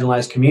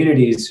marginalized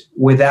communities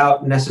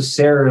without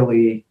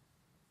necessarily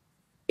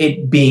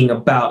it being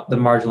about the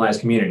marginalized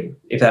community,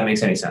 if that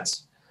makes any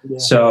sense. Yeah.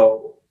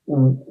 So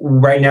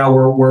right now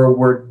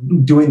we're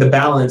doing the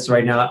balance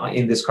right now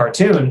in this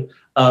cartoon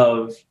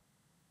of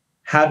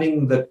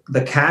having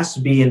the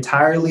cast be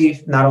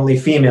entirely not only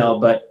female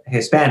but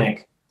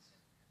Hispanic,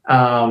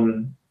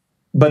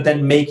 but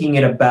then making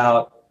it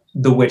about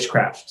the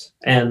witchcraft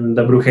and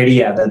the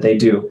brujeria that they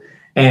do,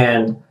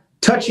 and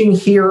touching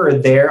here or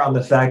there on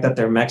the fact that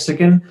they're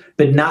Mexican,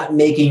 but not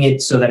making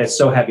it so that it's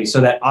so heavy, so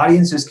that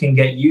audiences can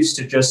get used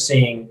to just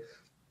seeing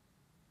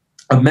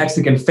a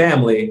Mexican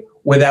family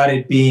without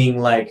it being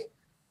like,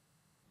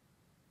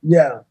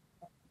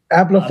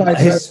 amplified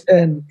times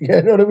 10.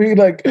 You know what I mean?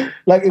 Like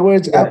where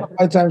it's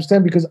amplified times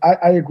 10. Because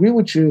I agree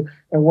with you,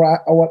 and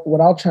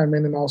what I'll chime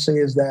in and I'll say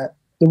is that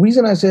the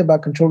reason I say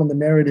about controlling the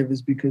narrative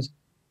is because,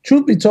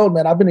 truth be told,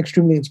 man, I've been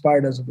extremely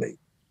inspired as of late.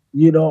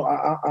 You know,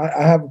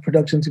 I have a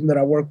production team that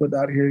I work with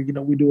out here. You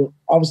know, we do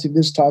obviously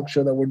this talk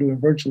show that we're doing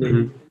virtually.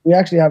 Mm-hmm. We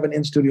actually have an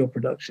in-studio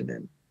production,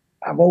 and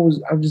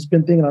I've just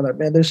been thinking on that,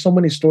 man. There's so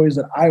many stories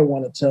that I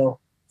want to tell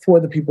for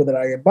the people that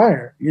I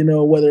admire. You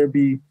know, whether it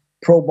be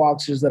pro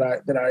boxers that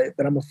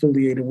I'm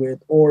affiliated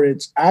with, or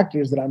it's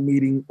actors that I'm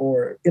meeting,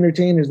 or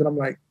entertainers that I'm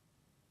like,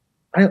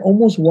 I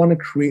almost want to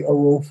create a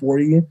role for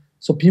you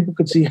so people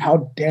could see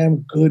how damn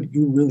good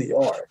you really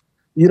are.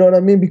 You know what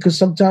I mean? Because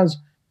sometimes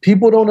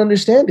people don't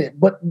understand it,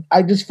 but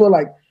I just feel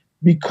like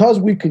because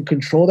we can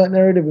control that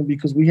narrative, and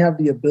because we have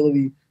the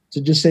ability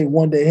to just say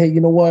one day, hey,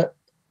 you know what?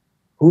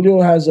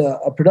 Julio has a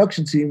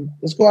production team.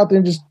 Let's go out there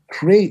and just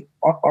create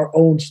our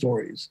own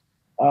stories.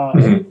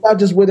 And not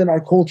just within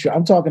our culture.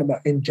 I'm talking about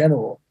in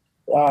general,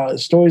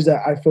 stories that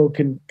I feel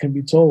can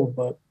be told.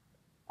 But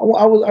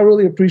I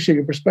really appreciate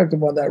your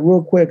perspective on that.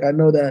 Real quick, I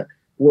know that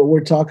we're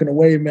talking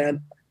away,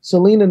 man.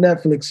 Selena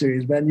Netflix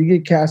series, man. You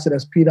get casted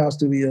as Pete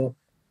Astudillo.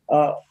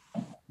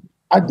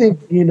 I think,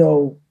 you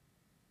know,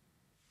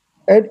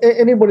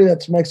 anybody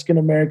that's Mexican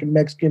American,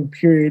 Mexican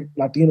period,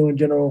 Latino in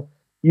general,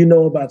 you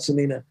know about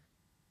Selena.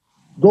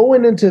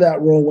 Going into that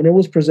role, when it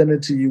was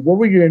presented to you, what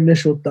were your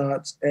initial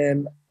thoughts,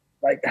 and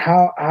like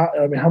how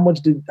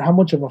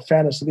much of a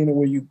fan of Selena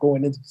were you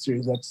going into the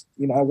series? That's,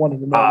 you know, I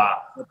wanted to know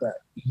about that.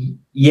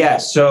 Yeah,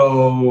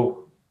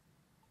 so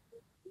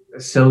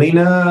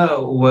Selena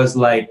was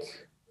like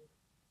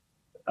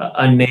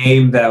a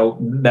name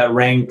that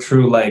rang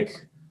true,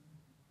 like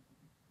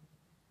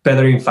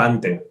Pedro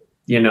Infante,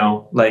 you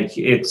know, like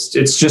it's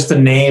just a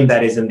name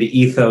that is in the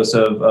ethos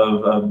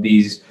of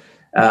these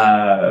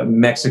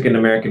Mexican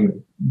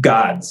American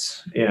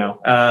gods, you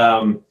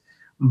know.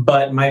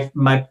 But my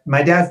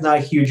dad's not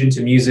huge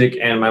into music,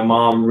 and my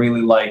mom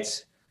really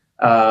liked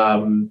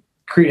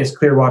Creedence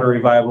Clearwater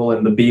Revival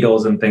and the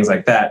Beatles and things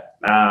like that.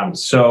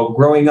 So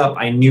growing up,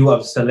 I knew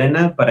of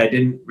Selena, but I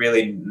didn't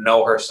really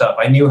know her stuff.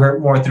 I knew her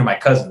more through my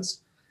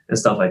cousins and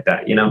stuff like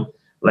that, you know.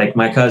 Like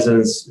my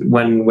cousins,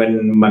 when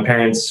my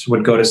parents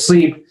would go to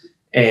sleep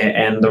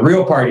and the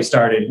real party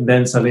started,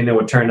 then Selena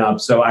would turn up.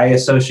 So I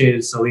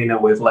associated Selena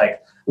with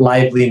like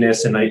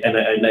liveliness and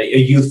a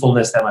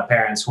youthfulness that my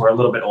parents, who are a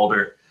little bit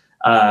older,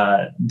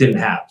 didn't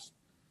have.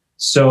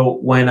 So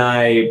when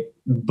I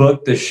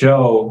booked the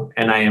show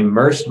and I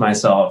immersed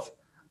myself,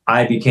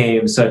 I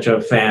became such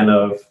a fan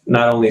of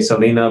not only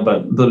Selena,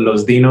 but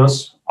Los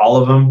Dinos, all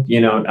of them,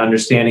 you know,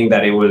 understanding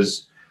that it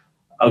was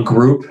a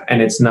group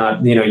and it's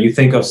not, you know, you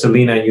think of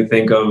Selena and you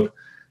think of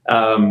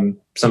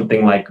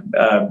something like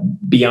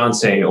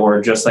Beyonce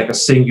or just like a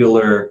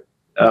singular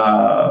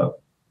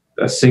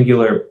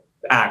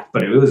act,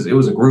 but it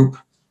was a group,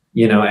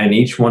 you know, and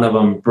each one of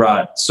them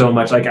brought so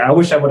much. Like, I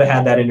wish I would have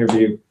had that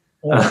interview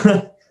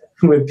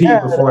with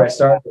Pete before I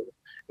started.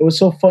 It was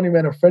so funny,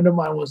 man. A friend of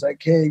mine was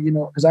like, hey, you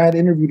know, because I had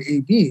interviewed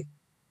AB,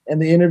 and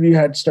the interview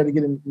had started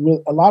getting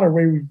a lot of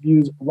rave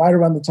reviews right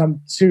around the time the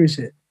series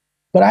hit.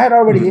 But I had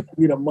already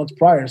interviewed a month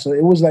prior, so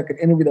it was like an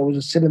interview that was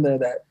just sitting there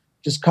that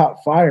just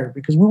caught fire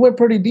because we went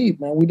pretty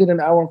deep, man. We did an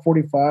hour and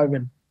 45,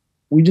 and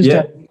we just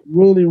had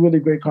really, really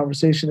great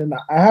conversation. And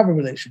I have a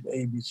relationship with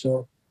AB,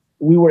 so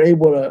we were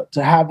able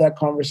to have that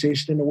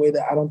conversation in a way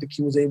that I don't think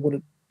he was able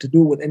to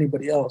do with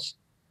anybody else.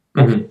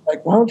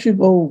 Like, why don't you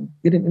go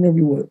get an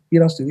interview with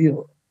Ir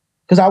Studio?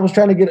 Because I was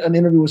trying to get an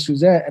interview with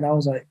Suzette, and I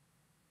was like,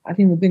 I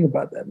didn't even think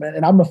about that, man.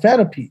 And I'm a fan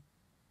of Pete.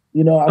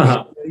 You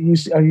know,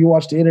 you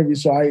watched the interview,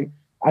 so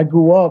I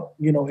grew up,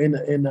 you know, in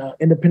an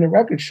independent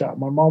record shop.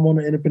 My mom owned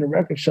an independent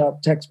record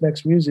shop,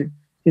 Tex-Mex Music.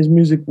 His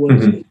music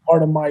was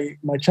part of my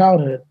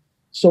childhood.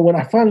 So when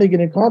I finally get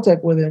in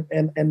contact with him,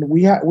 and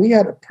we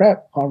had a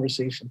prep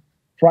conversation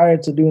prior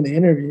to doing the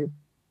interview,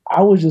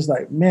 I was just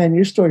like, man,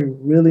 your story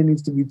really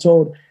needs to be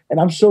told.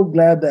 And I'm so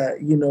glad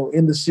that, you know,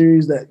 in the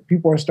series that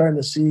people are starting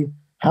to see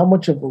how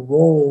much of a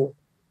role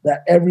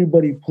that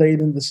everybody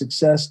played in the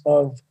success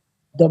of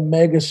the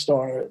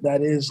megastar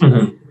that is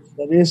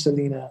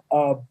Selena.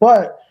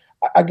 But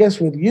I guess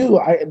with you,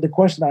 the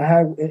question I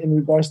have in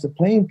regards to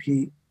playing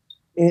Pete,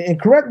 and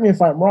correct me if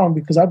I'm wrong,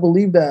 because I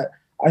believe that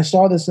I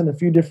saw this in a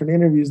few different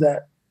interviews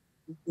that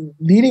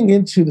leading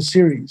into the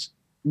series,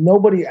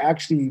 nobody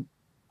actually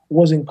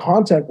was in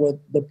contact with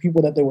the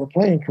people that they were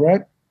playing,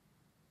 correct?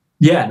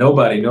 Yeah,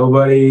 nobody.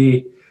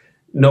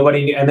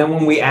 And then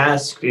when we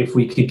asked if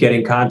we could get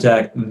in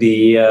contact,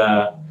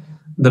 the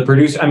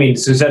producer, I mean,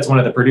 Suzette's one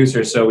of the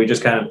producers, so we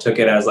just kind of took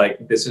it as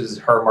like, this is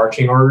her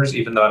marching orders,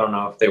 even though I don't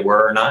know if they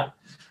were or not,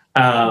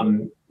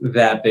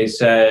 that they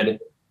said,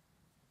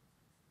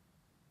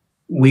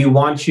 we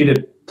want you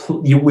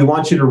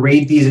to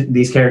read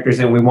these characters,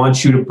 and we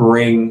want you to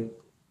bring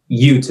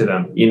you to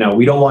them. You know,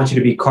 we don't want you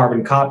to be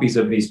carbon copies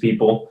of these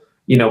people.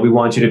 You know, we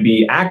want you to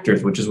be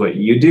actors, which is what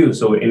you do.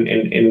 So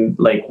in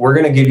like, we're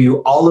going to give you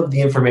all of the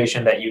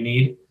information that you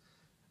need.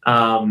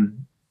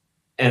 And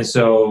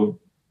so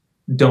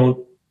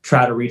don't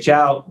try to reach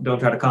out, don't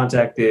try to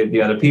contact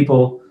the other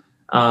people.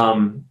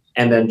 And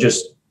then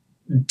just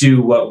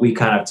do what we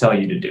kind of tell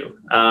you to do.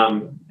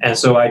 And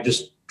so I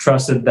just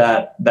trusted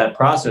that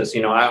process.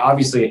 You know, I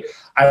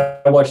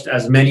watched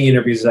as many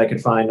interviews as I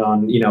could find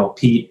on, you know,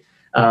 Pete.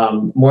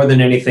 More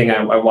than anything,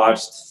 I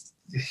watched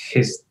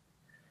his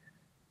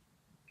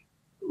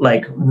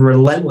like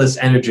relentless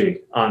energy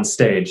on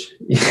stage.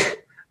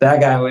 That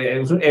guy,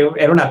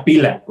 era una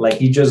pila. Like,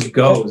 he just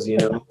goes, you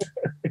know,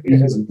 he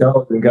just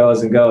goes and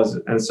goes and goes.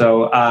 And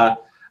so,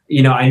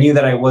 you know, I knew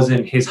that I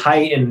wasn't his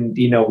height, and,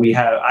 you know,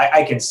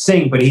 I can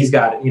sing, but he's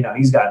got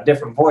a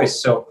different voice.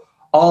 So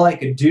all I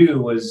could do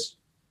was,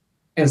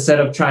 instead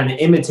of trying to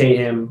imitate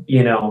him,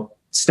 you know,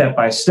 step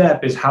by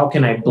step, is how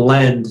can I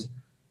blend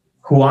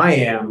who I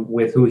am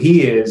with who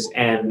he is,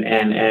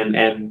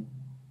 and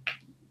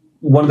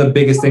one of the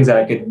biggest things that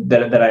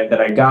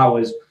I got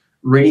was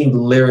reading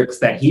the lyrics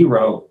that he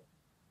wrote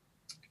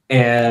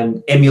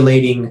and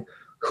emulating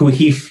who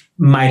he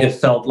might have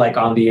felt like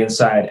on the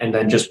inside, and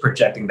then just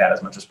projecting that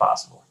as much as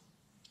possible.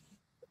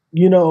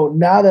 You know,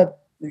 now that,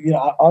 you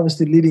know,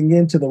 obviously leading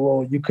into the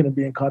role, you couldn't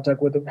be in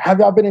contact with him. Have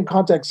y'all been in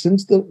contact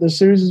since the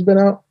series has been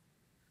out?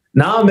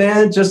 Nah,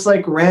 man, just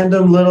like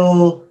random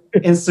little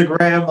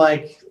Instagram,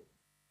 like,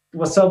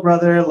 what's up,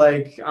 brother?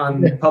 Like,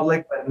 on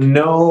public, but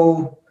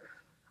no.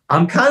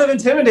 I'm kind of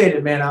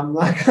intimidated, man. I'm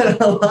not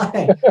gonna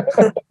lie.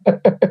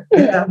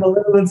 Yeah, I'm a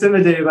little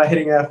intimidated by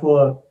hitting that full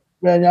up.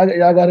 Man,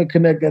 y'all got to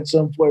connect at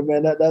some point,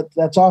 man.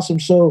 That's awesome.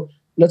 So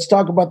let's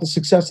talk about the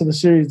success of the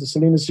series, the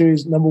Selena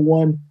series,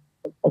 #1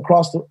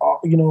 across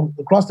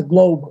the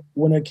globe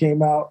when it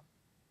came out.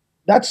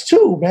 That's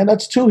two, man.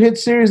 That's 2 hit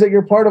series that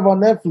you're part of on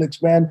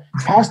Netflix, man.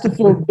 Has to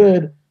feel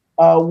good.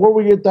 What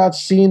were your thoughts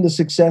seeing the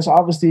success?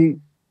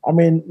 Obviously, I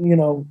mean, you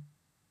know,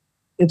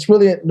 it's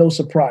really no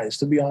surprise,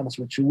 to be honest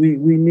with you.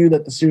 We knew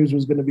that the series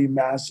was going to be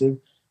massive.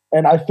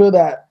 And I feel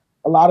that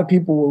a lot of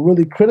people were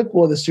really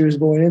critical of the series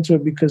going into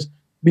it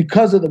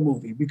because of the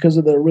movie, because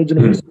of the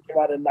original movie that came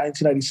out in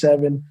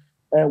 1997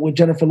 with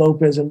Jennifer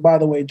Lopez. And by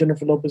the way,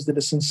 Jennifer Lopez did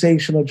a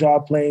sensational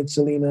job playing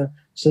Selena.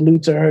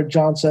 Salute to her,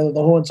 John Cena,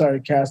 the whole entire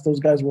cast. Those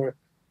guys were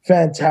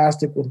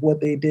fantastic with what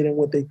they did and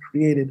what they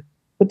created.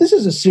 But this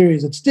is a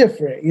series. It's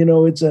different. You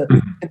know, it's a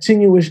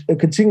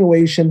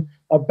continuation,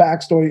 a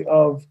backstory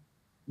of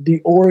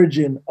the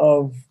origin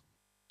of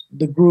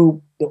the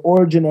group, the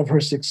origin of her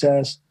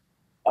success.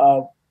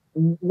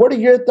 what are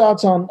your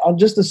thoughts on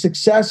just the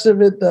success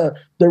of it, the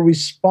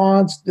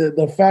response,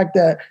 the fact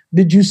that,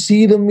 did you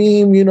see the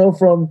meme,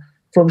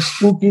 from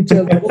spooky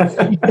to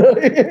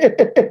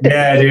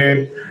Yeah,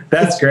 dude,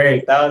 that's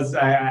great. That was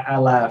I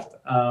laughed.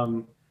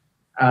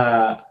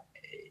 I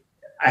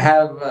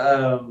have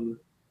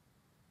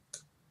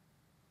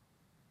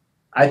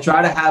I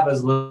try to have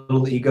as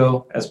little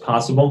ego as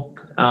possible.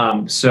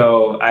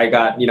 So I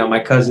got, my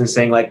cousin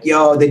saying like,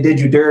 "Yo, they did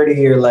you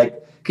dirty," or like,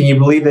 "Can you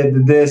believe they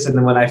did this?" And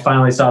then when I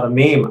finally saw the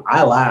meme,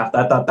 I laughed.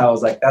 I thought that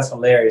was like, that's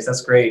hilarious.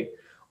 That's great.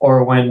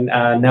 Or when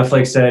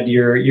Netflix said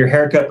your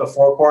haircut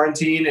before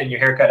quarantine and your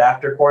haircut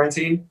after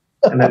quarantine,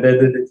 and then they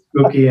did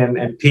Spooky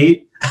and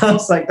Pete. I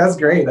was like, that's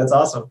great. That's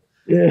awesome.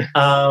 Yeah.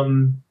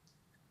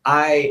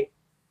 I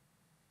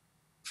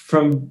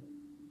From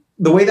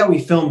the way that we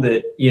filmed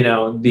it,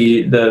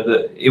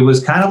 it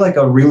was kind of like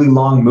a really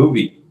long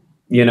movie.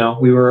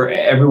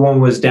 Everyone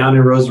was down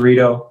in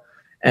Rosarito,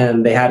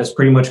 and they had us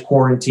pretty much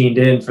quarantined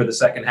in for the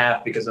second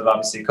half because of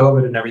obviously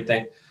COVID and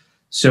everything.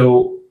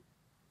 So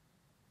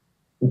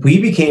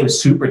we became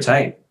super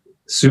tight,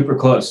 super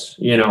close,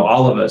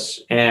 all of us,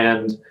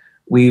 and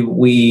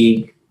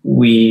we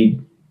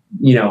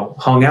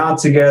hung out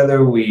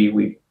together.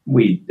 We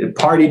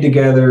partied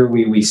together.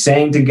 We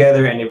sang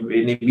together, and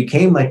it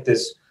became like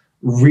this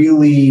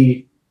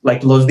really,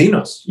 like Los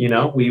Dinos,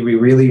 we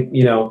really,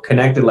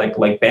 connected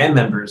like band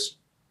members.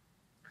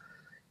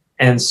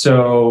 And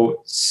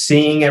so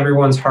seeing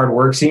everyone's hard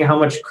work, seeing how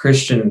much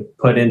Christian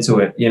put into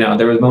it,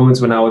 there was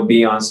moments when I would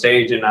be on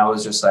stage and I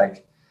was just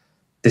like,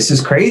 this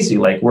is crazy.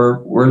 Like we're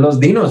Los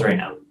Dinos right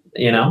now,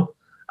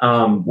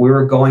 we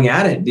were going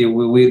at it.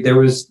 There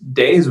was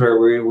days where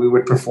we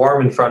would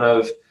perform in front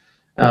of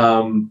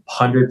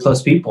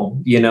 100+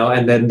 people,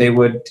 and then they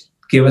would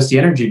give us the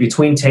energy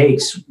between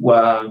takes.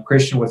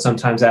 Christian would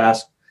sometimes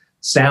ask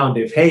sound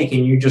if, "Hey,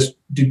 can you just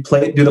do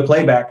the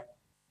playback,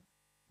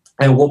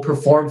 and we'll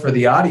perform for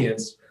the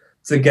audience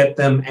to get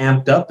them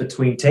amped up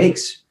between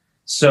takes."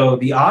 So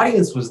the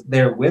audience was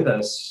there with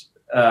us,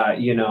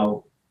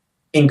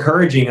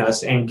 encouraging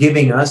us and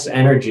giving us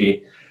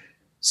energy.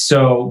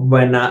 So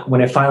when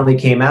it finally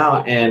came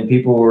out and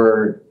people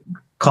were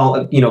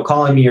calling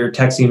me or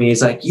texting me,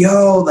 it's like,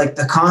 "Yo, like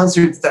the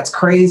concerts, that's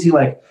crazy.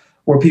 Like,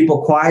 were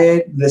people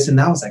quiet? This and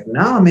that." I was like,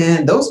 "No,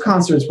 man, those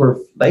concerts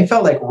they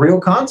felt like real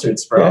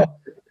concerts, bro."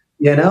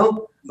 Yeah.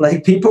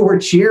 Like people were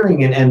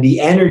cheering and the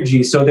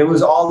energy. So there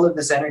was all of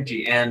this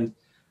energy. And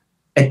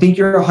I think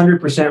you're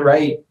 100%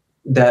 right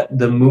that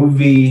the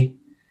movie,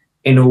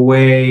 in a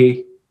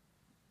way,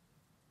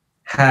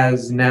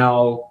 has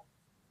now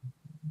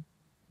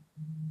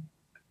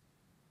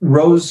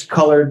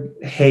rose-colored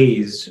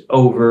haze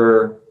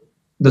over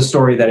the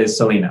story that is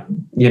Selena.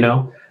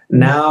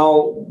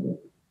 Now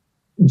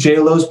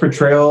J-Lo's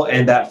portrayal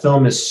and that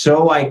film is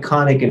so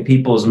iconic in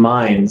people's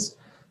minds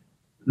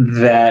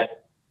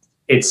that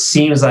it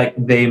seems like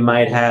they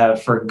might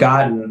have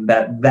forgotten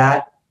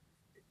that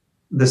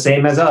the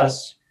same as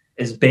us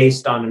is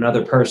based on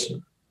another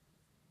person.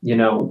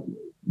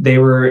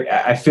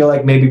 I feel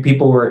like maybe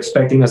people were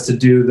expecting us to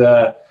do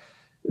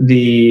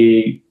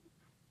the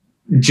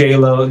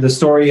J-Lo, the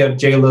story of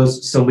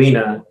J-Lo's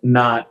Selena,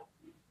 not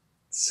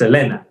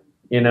Selena,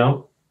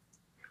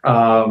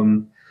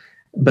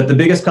 but the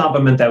biggest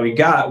compliment that we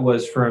got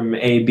was from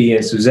AB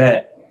and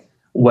Suzette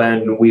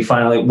when we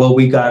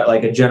got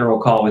like a general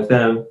call with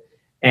them.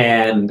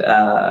 And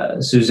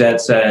Suzette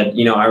said,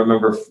 I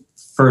remember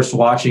first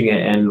watching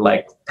it and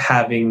like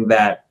having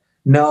that,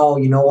 no,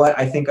 you know what?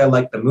 I think I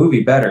like the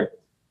movie better.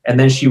 And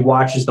then she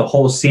watches the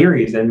whole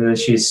series, and then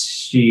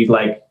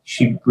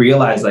she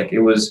realized like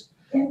it was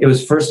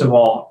first of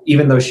all,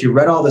 even though she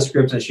read all the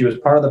scripts and she was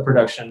part of the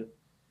production,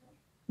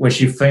 when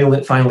she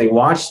finally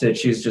watched it,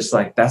 she's just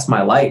like, that's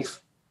my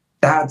life.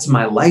 That's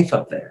my life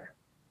up there.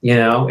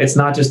 It's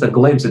not just a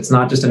glimpse. It's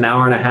not just an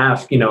hour and a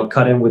half,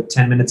 cut in with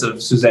 10 minutes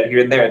of Suzette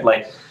here and there.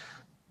 Like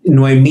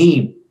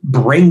Noemi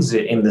brings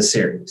it in the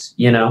series,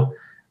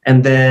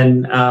 And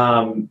then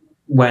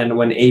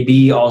when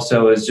AB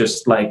also is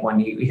just like, when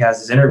he has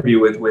his interview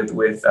with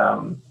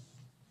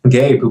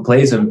Gabe, who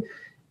plays him,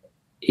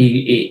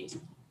 he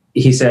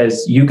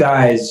says, you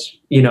guys,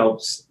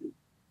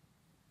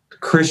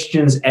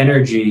 Christian's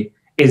energy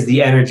is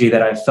the energy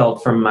that I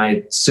felt from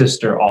my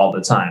sister all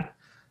the time.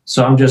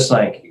 So I'm just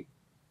like,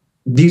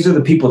 these are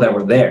the people that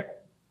were there.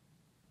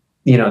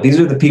 These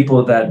are the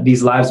people that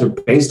these lives are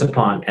based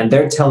upon. And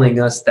they're telling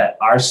us that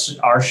our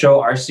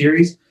show, our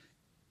series,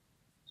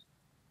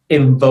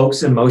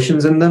 invokes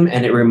emotions in them,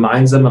 and it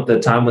reminds them of the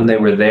time when they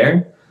were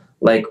there.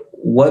 Like,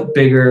 what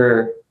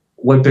bigger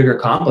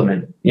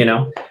compliment,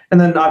 And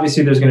then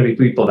obviously there's going to be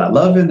people that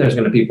love it. There's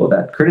going to be people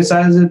that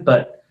criticize it,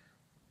 but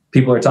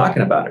people are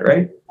talking about it,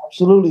 right?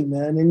 Absolutely,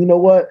 man. And you know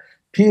what?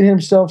 Pete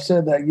himself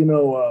said that,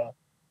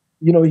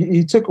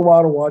 he took a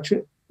while to watch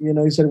it.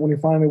 He said when he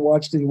finally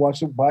watched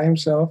it by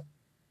himself.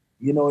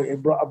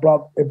 It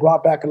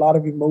brought back a lot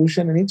of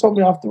emotion. And he told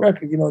me off the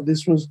record,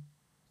 this was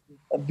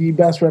the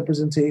best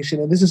representation.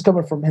 And this is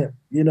coming from him,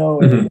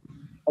 And,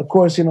 of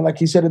course, like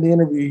he said in the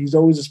interview, he's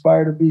always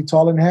aspired to be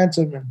tall and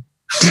handsome. And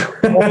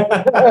You know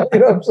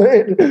what I'm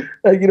saying?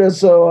 Like,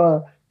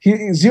 so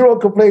he zero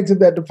complaints in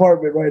that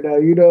department right now.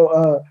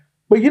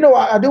 But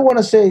I do want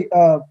to say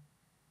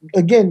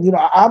again,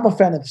 I'm a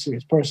fan of the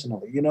series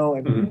personally.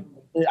 And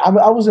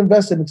I was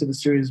invested into the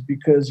series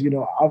because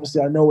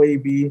obviously I know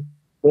AB,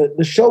 but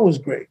the show was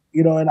great.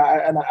 And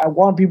I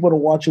want people to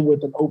watch it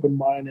with an open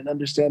mind and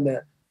understand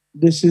that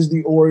this is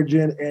the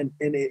origin, and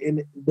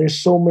there's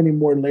so many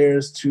more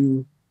layers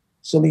to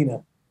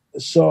Selena.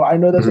 So I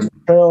know that's a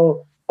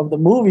portrayal of the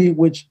movie,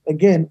 which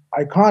again,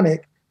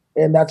 iconic,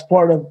 and that's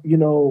part of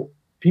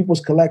people's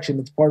collection.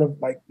 It's part of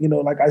like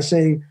I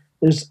say,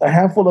 there's a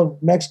handful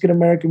of Mexican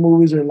American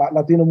movies or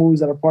Latino movies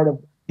that are part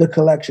of the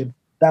collection.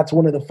 That's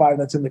one of the 5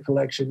 that's in the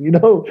collection.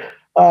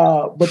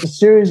 But the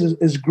series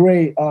is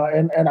great,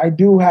 and I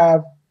do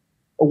have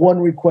one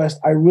request.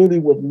 I really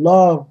would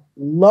love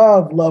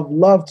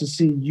to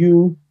see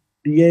you,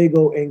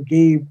 Diego, and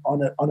Gabe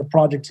on a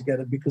project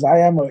together, because I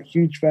am a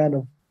huge fan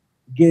of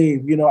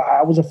Gabe.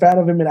 I was a fan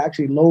of him in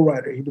actually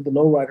Lowrider. He did the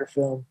Lowrider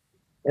film,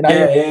 and I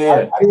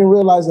didn't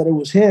realize that it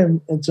was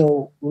him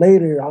until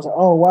later. I was like,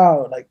 oh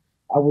wow, like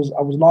I was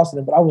lost in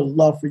it. But I would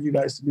love for you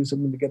guys to do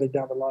something together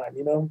down the line.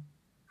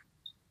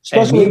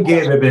 And me and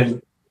Gabe have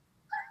been,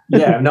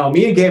 me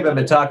and Gabe have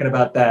been talking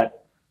about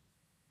that.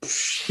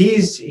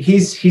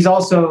 He's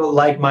also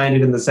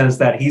like-minded in the sense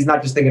that he's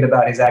not just thinking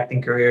about his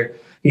acting career.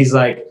 He's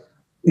like,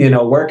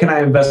 where can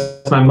I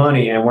invest my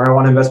money? And where I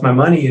want to invest my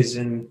money is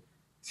in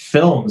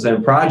films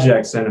and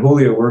projects. And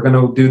Julio, we're going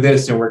to do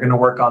this and we're going to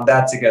work on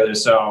that together.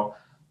 So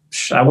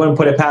I wouldn't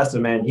put it past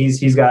him, man.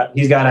 He's got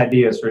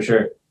ideas for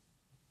sure.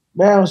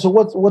 Man, so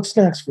what's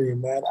next for you,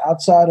 man?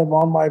 Outside of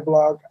On My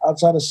Block,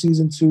 outside of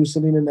season 2,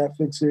 Selena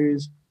Netflix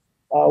series,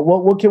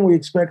 what can we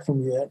expect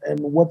from you? And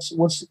what's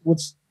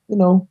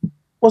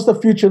the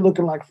future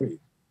looking like for you?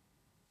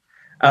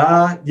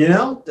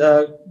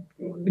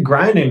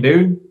 Grinding,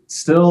 dude.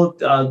 Still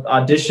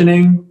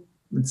auditioning.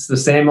 It's the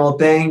same old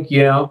thing,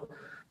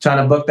 trying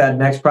to book that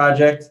next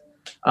project.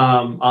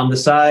 On the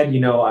side,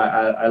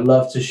 I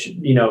love to,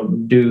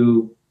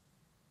 do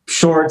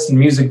shorts and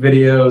music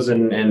videos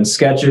and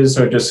sketches.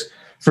 So just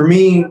for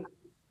me,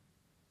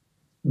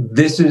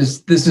 this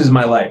is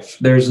my life.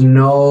 There's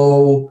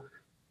not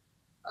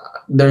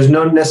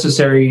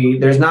necessarily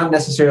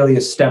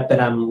a step that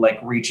I'm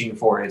like reaching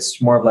for.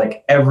 It's more of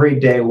like every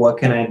day, what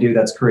can I do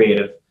that's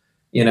creative,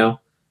 so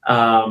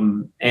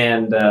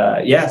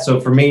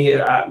for me,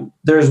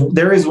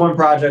 there is one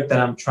project that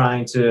I'm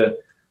trying to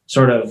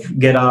sort of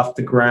get off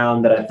the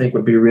ground that I think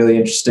would be really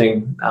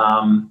interesting.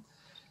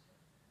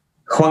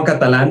 Juan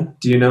Catalan,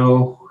 do you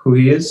know who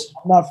he is?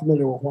 I'm not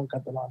familiar with Juan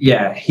Catalan.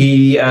 Yeah,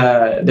 he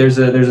there's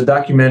a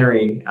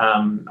documentary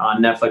on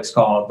Netflix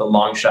called The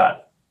Long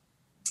Shot,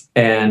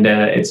 and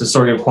it's a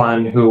story of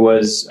Juan who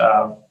was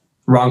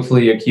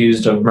wrongfully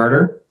accused of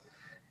murder,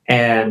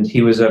 and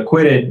he was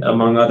acquitted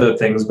among other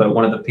things. But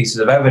one of the pieces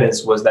of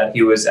evidence was that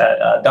he was at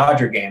a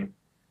Dodger game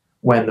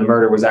when the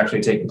murder was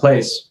actually taking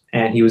place,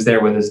 and he was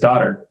there with his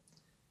daughter.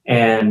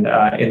 And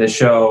in the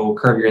show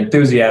Curb Your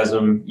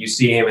Enthusiasm, you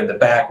see him in the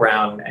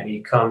background, and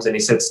he comes and he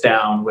sits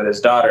down with his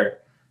daughter,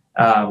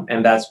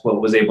 and that's what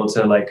was able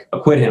to like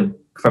acquit him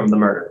from the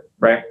murder,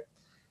 right?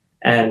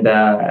 And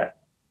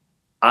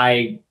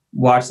I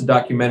watched the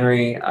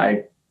documentary.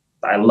 I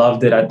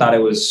loved it. I thought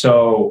it was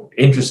so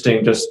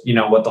interesting, just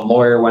what the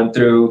lawyer went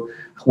through,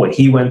 what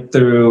he went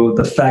through,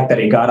 the fact that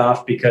he got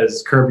off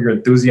because Curb Your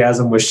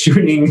Enthusiasm was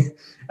shooting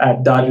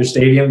at Dodger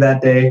Stadium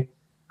that day.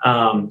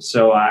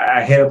 So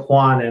I hit up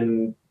Juan,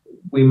 and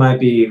we might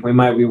be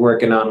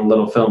working on a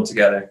little film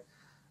together.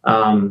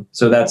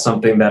 So that's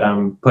something that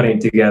I'm putting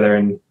together,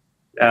 and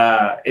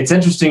it's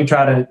interesting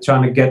trying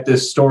to get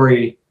this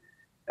story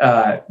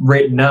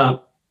written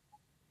up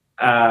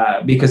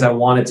because I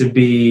want it to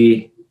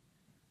be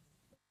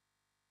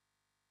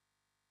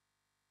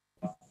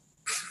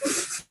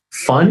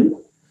fun.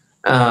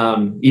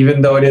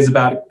 Even though it is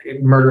about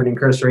murder and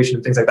incarceration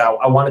and things like that,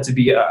 I want it to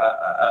be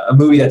a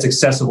movie that's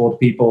accessible to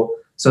people,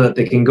 so that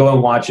they can go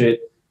and watch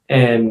it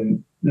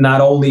and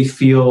not only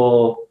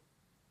feel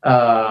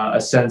a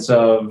sense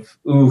of,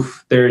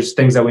 oof, there's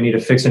things that we need to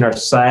fix in our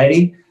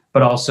society,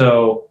 but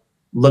also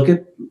look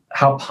at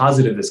how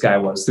positive this guy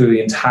was through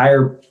the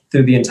entire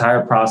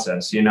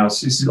process.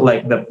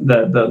 Like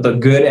the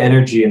good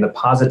energy and the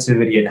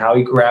positivity, and how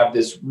he grabbed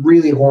this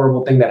really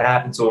horrible thing that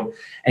happened to him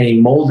and he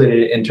molded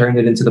it and turned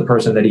it into the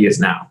person that he is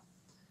now.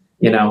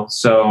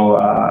 So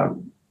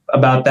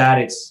about that,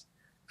 it's,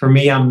 for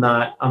me, I'm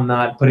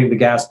not putting the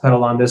gas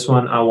pedal on this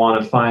one. I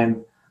want to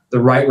find the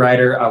right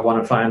writer. I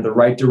want to find the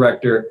right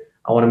director.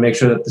 I want to make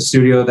sure that the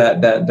studio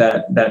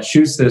that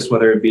shoots this,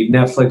 whether it be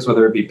Netflix,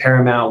 whether it be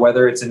Paramount,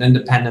 whether it's an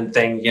independent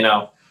thing,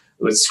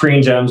 with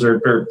Screen Gems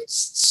or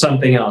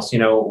something else,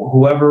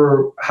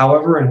 however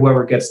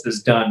gets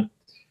this done,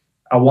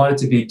 I want it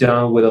to be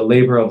done with a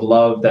labor of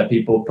love that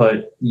people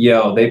put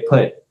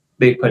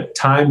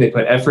time, they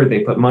put effort,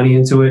 they put money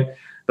into it,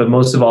 but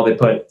most of all, they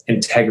put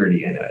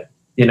integrity into it.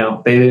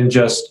 They didn't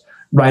just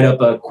write up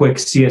a quick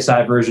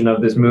CSI version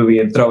of this movie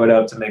and throw it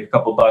up to make a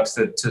couple bucks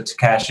to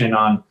cash in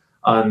on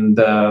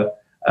the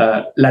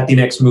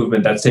Latinx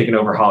movement that's taken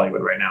over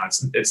Hollywood right now.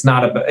 It's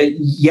not about,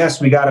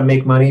 yes, we got to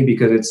make money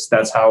because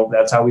that's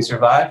how we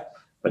survive,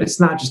 but it's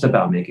not just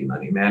about making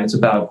money, man. It's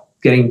about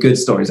getting good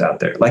stories out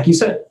there, like you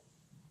said.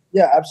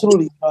 Yeah,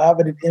 absolutely.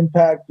 Having an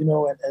impact,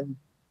 and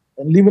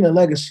leaving a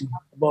legacy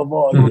above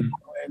all. Mm-hmm.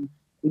 And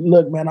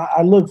look, man,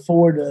 I look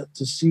forward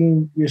to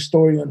seeing your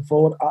story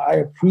unfold. I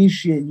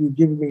appreciate you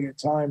giving me your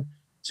time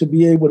to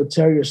be able to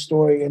tell your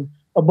story. And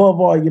above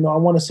all, I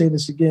want to say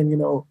this again,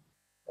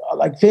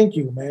 like, thank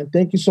you, man.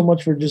 Thank you so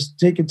much for just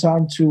taking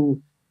time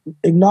to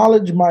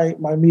acknowledge my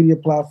media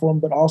platform,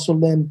 but also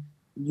lend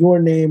your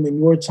name and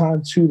your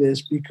time to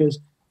this, because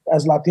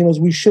as Latinos,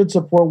 we should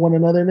support one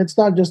another. And it's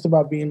not just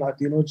about being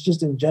Latino, it's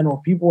just in general.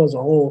 People as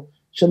a whole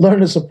should learn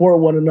to support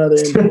one another.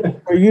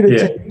 And for you to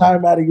take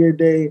time out of your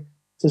day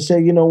to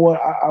say, you know what,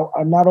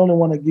 I not only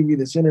want to give you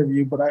this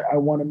interview, but I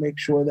want to make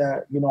sure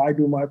that, I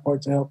do my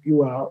part to help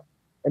you out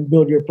and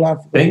build your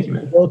platform. Thank you,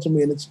 man. Built to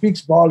me, and it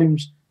speaks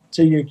volumes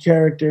to your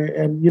character.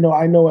 And,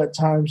 I know at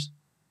times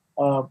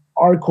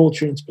our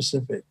culture in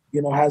specific,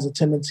 has a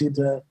tendency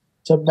to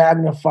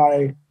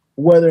magnify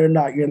whether or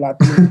not you're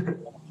Latino,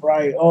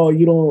 right? Oh,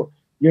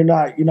 you're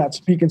not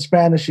speaking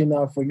Spanish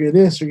enough, or you're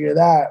this or you're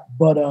that.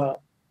 But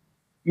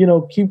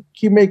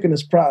keep making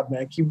us proud,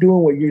 man. Keep doing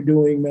what you're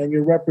doing, man.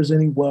 You're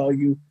representing well.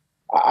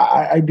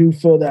 I do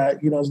feel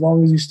that, as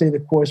long as you stay the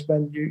course,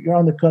 man, you're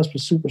on the cusp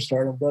of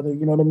superstardom, brother.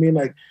 You know what I mean?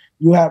 Like,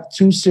 you have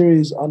 2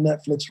 series on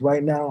Netflix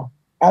right now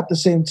at the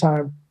same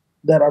time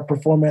that are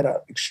performing at an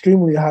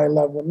extremely high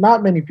level.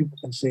 Not many people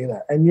can say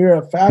that. And you're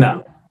a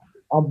factor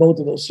on both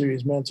of those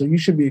series, man. So you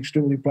should be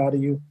extremely proud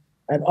of you.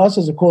 And us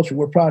as a culture,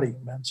 we're proud of you,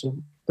 man. So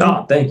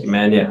thank you,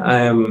 man. Yeah,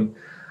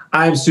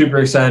 I'm super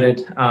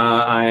excited.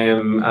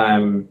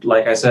 I'm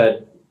like I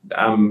said,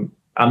 I'm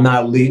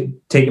not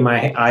taking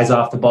my eyes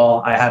off the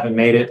ball. I haven't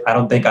made it. I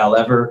don't think I'll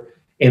ever,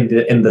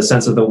 in the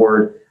sense of the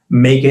word,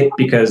 make it,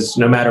 because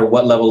no matter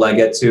what level I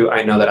get to,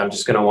 I know that I'm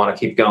just going to want to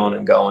keep going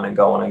and going and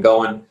going and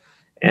going.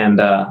 And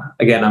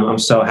again, I'm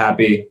so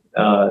happy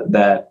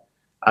that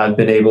I've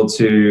been able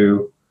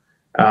to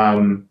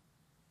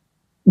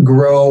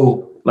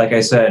grow, like I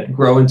said,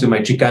 grow into my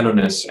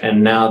Chicano-ness,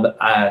 and now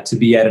to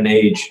be at an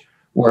age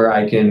where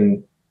I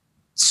can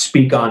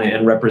speak on it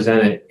and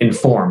represent it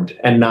informed,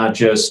 and not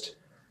just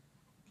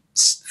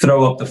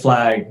throw up the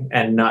flag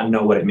and not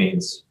know what it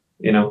means,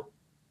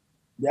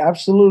 Yeah,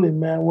 absolutely,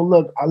 man. Well,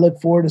 look, I look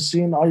forward to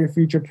seeing all your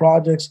future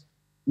projects.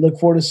 Look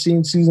forward to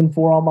seeing season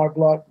 4 on my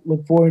block.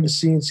 Look forward to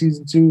seeing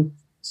season 2,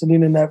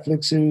 Selena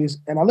Netflix series.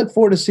 And I look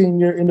forward to seeing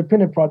your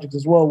independent projects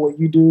as well, what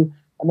you do.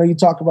 I know you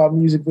talk about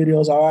music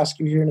videos. I'll ask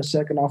you here in a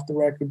second off the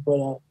record.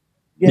 But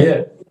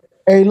yeah.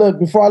 Hey, look,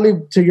 before I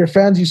leave, to your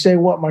fans, you say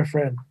what, my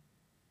friend?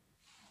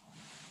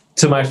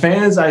 To my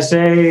fans, I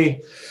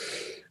say,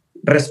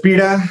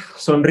 respira,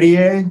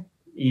 sonríe,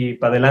 y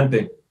pa'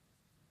 adelante.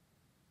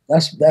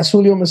 That's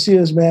Julio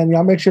Macias, man.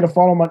 Y'all make sure to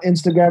follow him on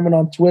Instagram and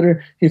on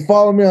Twitter. He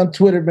followed me on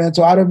Twitter, man.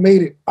 So I'd have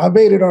made it. I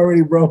made it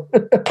already, bro.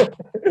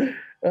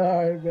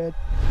 All right, man.